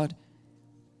this, God.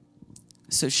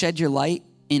 So shed your light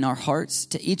in our hearts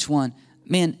to each one.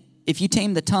 Man, if you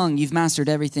tame the tongue, you've mastered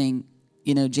everything,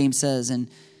 James says, and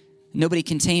nobody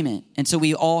can tame it. And so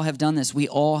we all have done this. We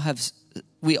all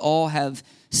have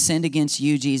sinned against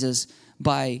you, Jesus,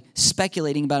 by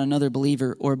speculating about another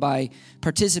believer or by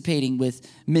participating with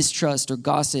mistrust or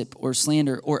gossip or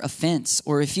slander or offense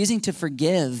or refusing to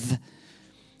forgive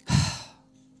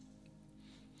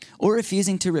or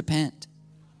refusing to repent.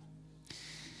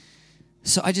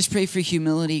 So I just pray for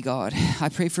humility, God. I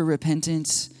pray for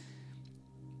repentance.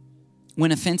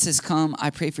 When offenses come,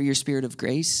 I pray for your spirit of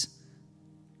grace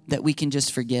that we can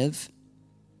just forgive.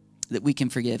 That we can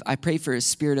forgive. I pray for a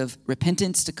spirit of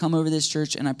repentance to come over this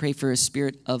church, and I pray for a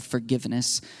spirit of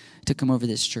forgiveness to come over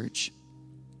this church.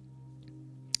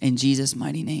 In Jesus'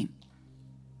 mighty name.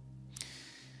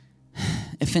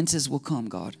 Offenses will come,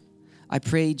 God. I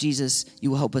pray, Jesus, you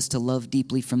will help us to love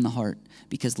deeply from the heart,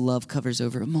 because love covers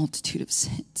over a multitude of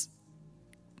sins.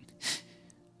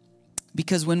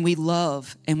 Because when we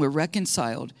love and we're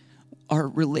reconciled, our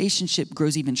relationship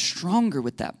grows even stronger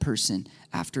with that person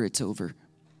after it's over.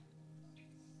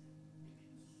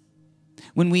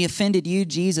 When we offended you,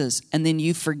 Jesus, and then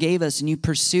you forgave us and you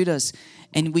pursued us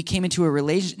and we came into a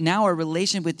relation, now our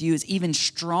relationship with you is even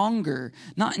stronger,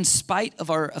 not in spite of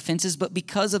our offenses, but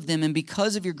because of them and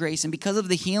because of your grace and because of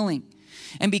the healing.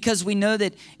 And because we know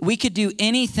that we could do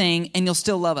anything and you'll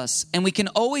still love us and we can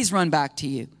always run back to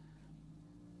you.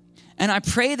 And I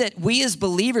pray that we as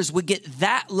believers would get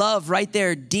that love right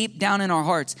there deep down in our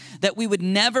hearts, that we would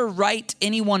never write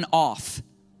anyone off.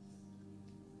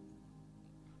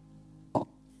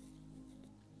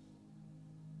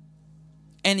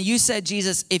 And you said,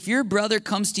 Jesus, if your brother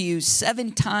comes to you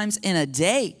 7 times in a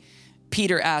day,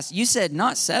 Peter asked, you said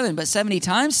not 7, but 70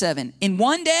 times 7 in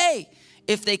one day.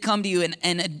 If they come to you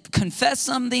and confess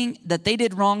something that they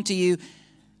did wrong to you,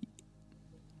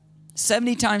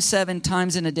 70 times 7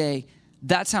 times in a day,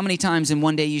 that's how many times in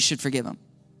one day you should forgive them,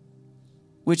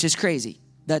 which is crazy.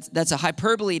 That's a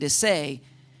hyperbole to say,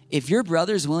 if your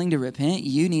brother's willing to repent,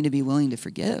 you need to be willing to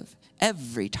forgive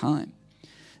every time.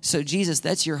 So Jesus,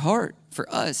 that's your heart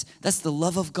for us. That's the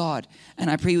love of God. And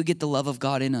I pray you would get the love of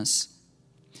God in us,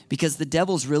 because the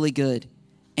devil's really good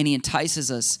and he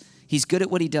entices us. He's good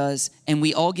at what he does, and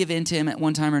we all give in to him at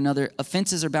one time or another.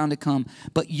 Offenses are bound to come,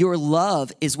 but your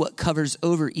love is what covers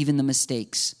over even the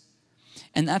mistakes.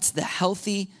 And that's the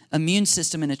healthy immune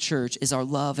system in a church, is our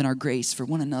love and our grace for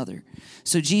one another.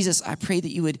 So Jesus, I pray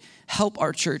that you would help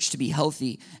our church to be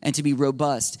healthy and to be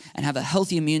robust and have a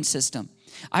healthy immune system.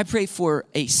 I pray for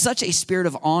such a spirit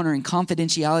of honor and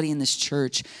confidentiality in this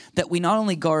church that we not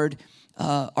only guard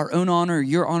our own honor or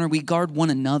your honor, we guard one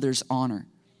another's honor.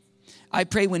 I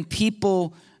pray when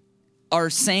people are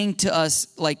saying to us,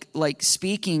 like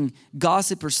speaking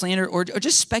gossip or slander or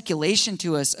just speculation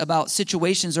to us about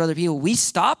situations or other people, we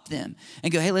stop them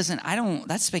and go, hey, listen,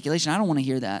 that's speculation. I don't want to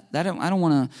hear that.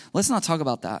 Let's not talk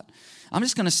about that. I'm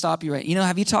just going to stop you right.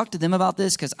 Have you talked to them about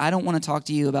this? Because I don't want to talk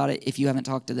to you about it if you haven't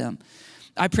talked to them.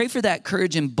 I pray for that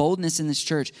courage and boldness in this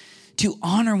church to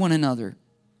honor one another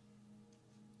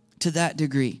to that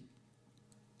degree.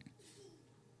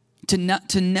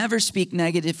 To never speak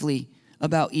negatively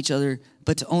about each other,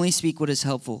 but to only speak what is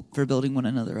helpful for building one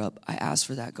another up. I ask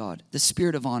for that, God, the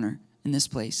spirit of honor in this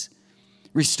place.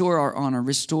 Restore our honor.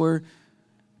 Restore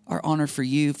our honor for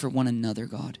you, for one another,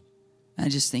 God. And I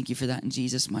just thank you for that in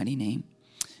Jesus' mighty name.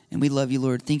 And we love you,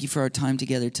 Lord. Thank you for our time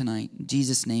together tonight. In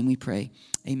Jesus' name we pray.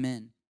 Amen.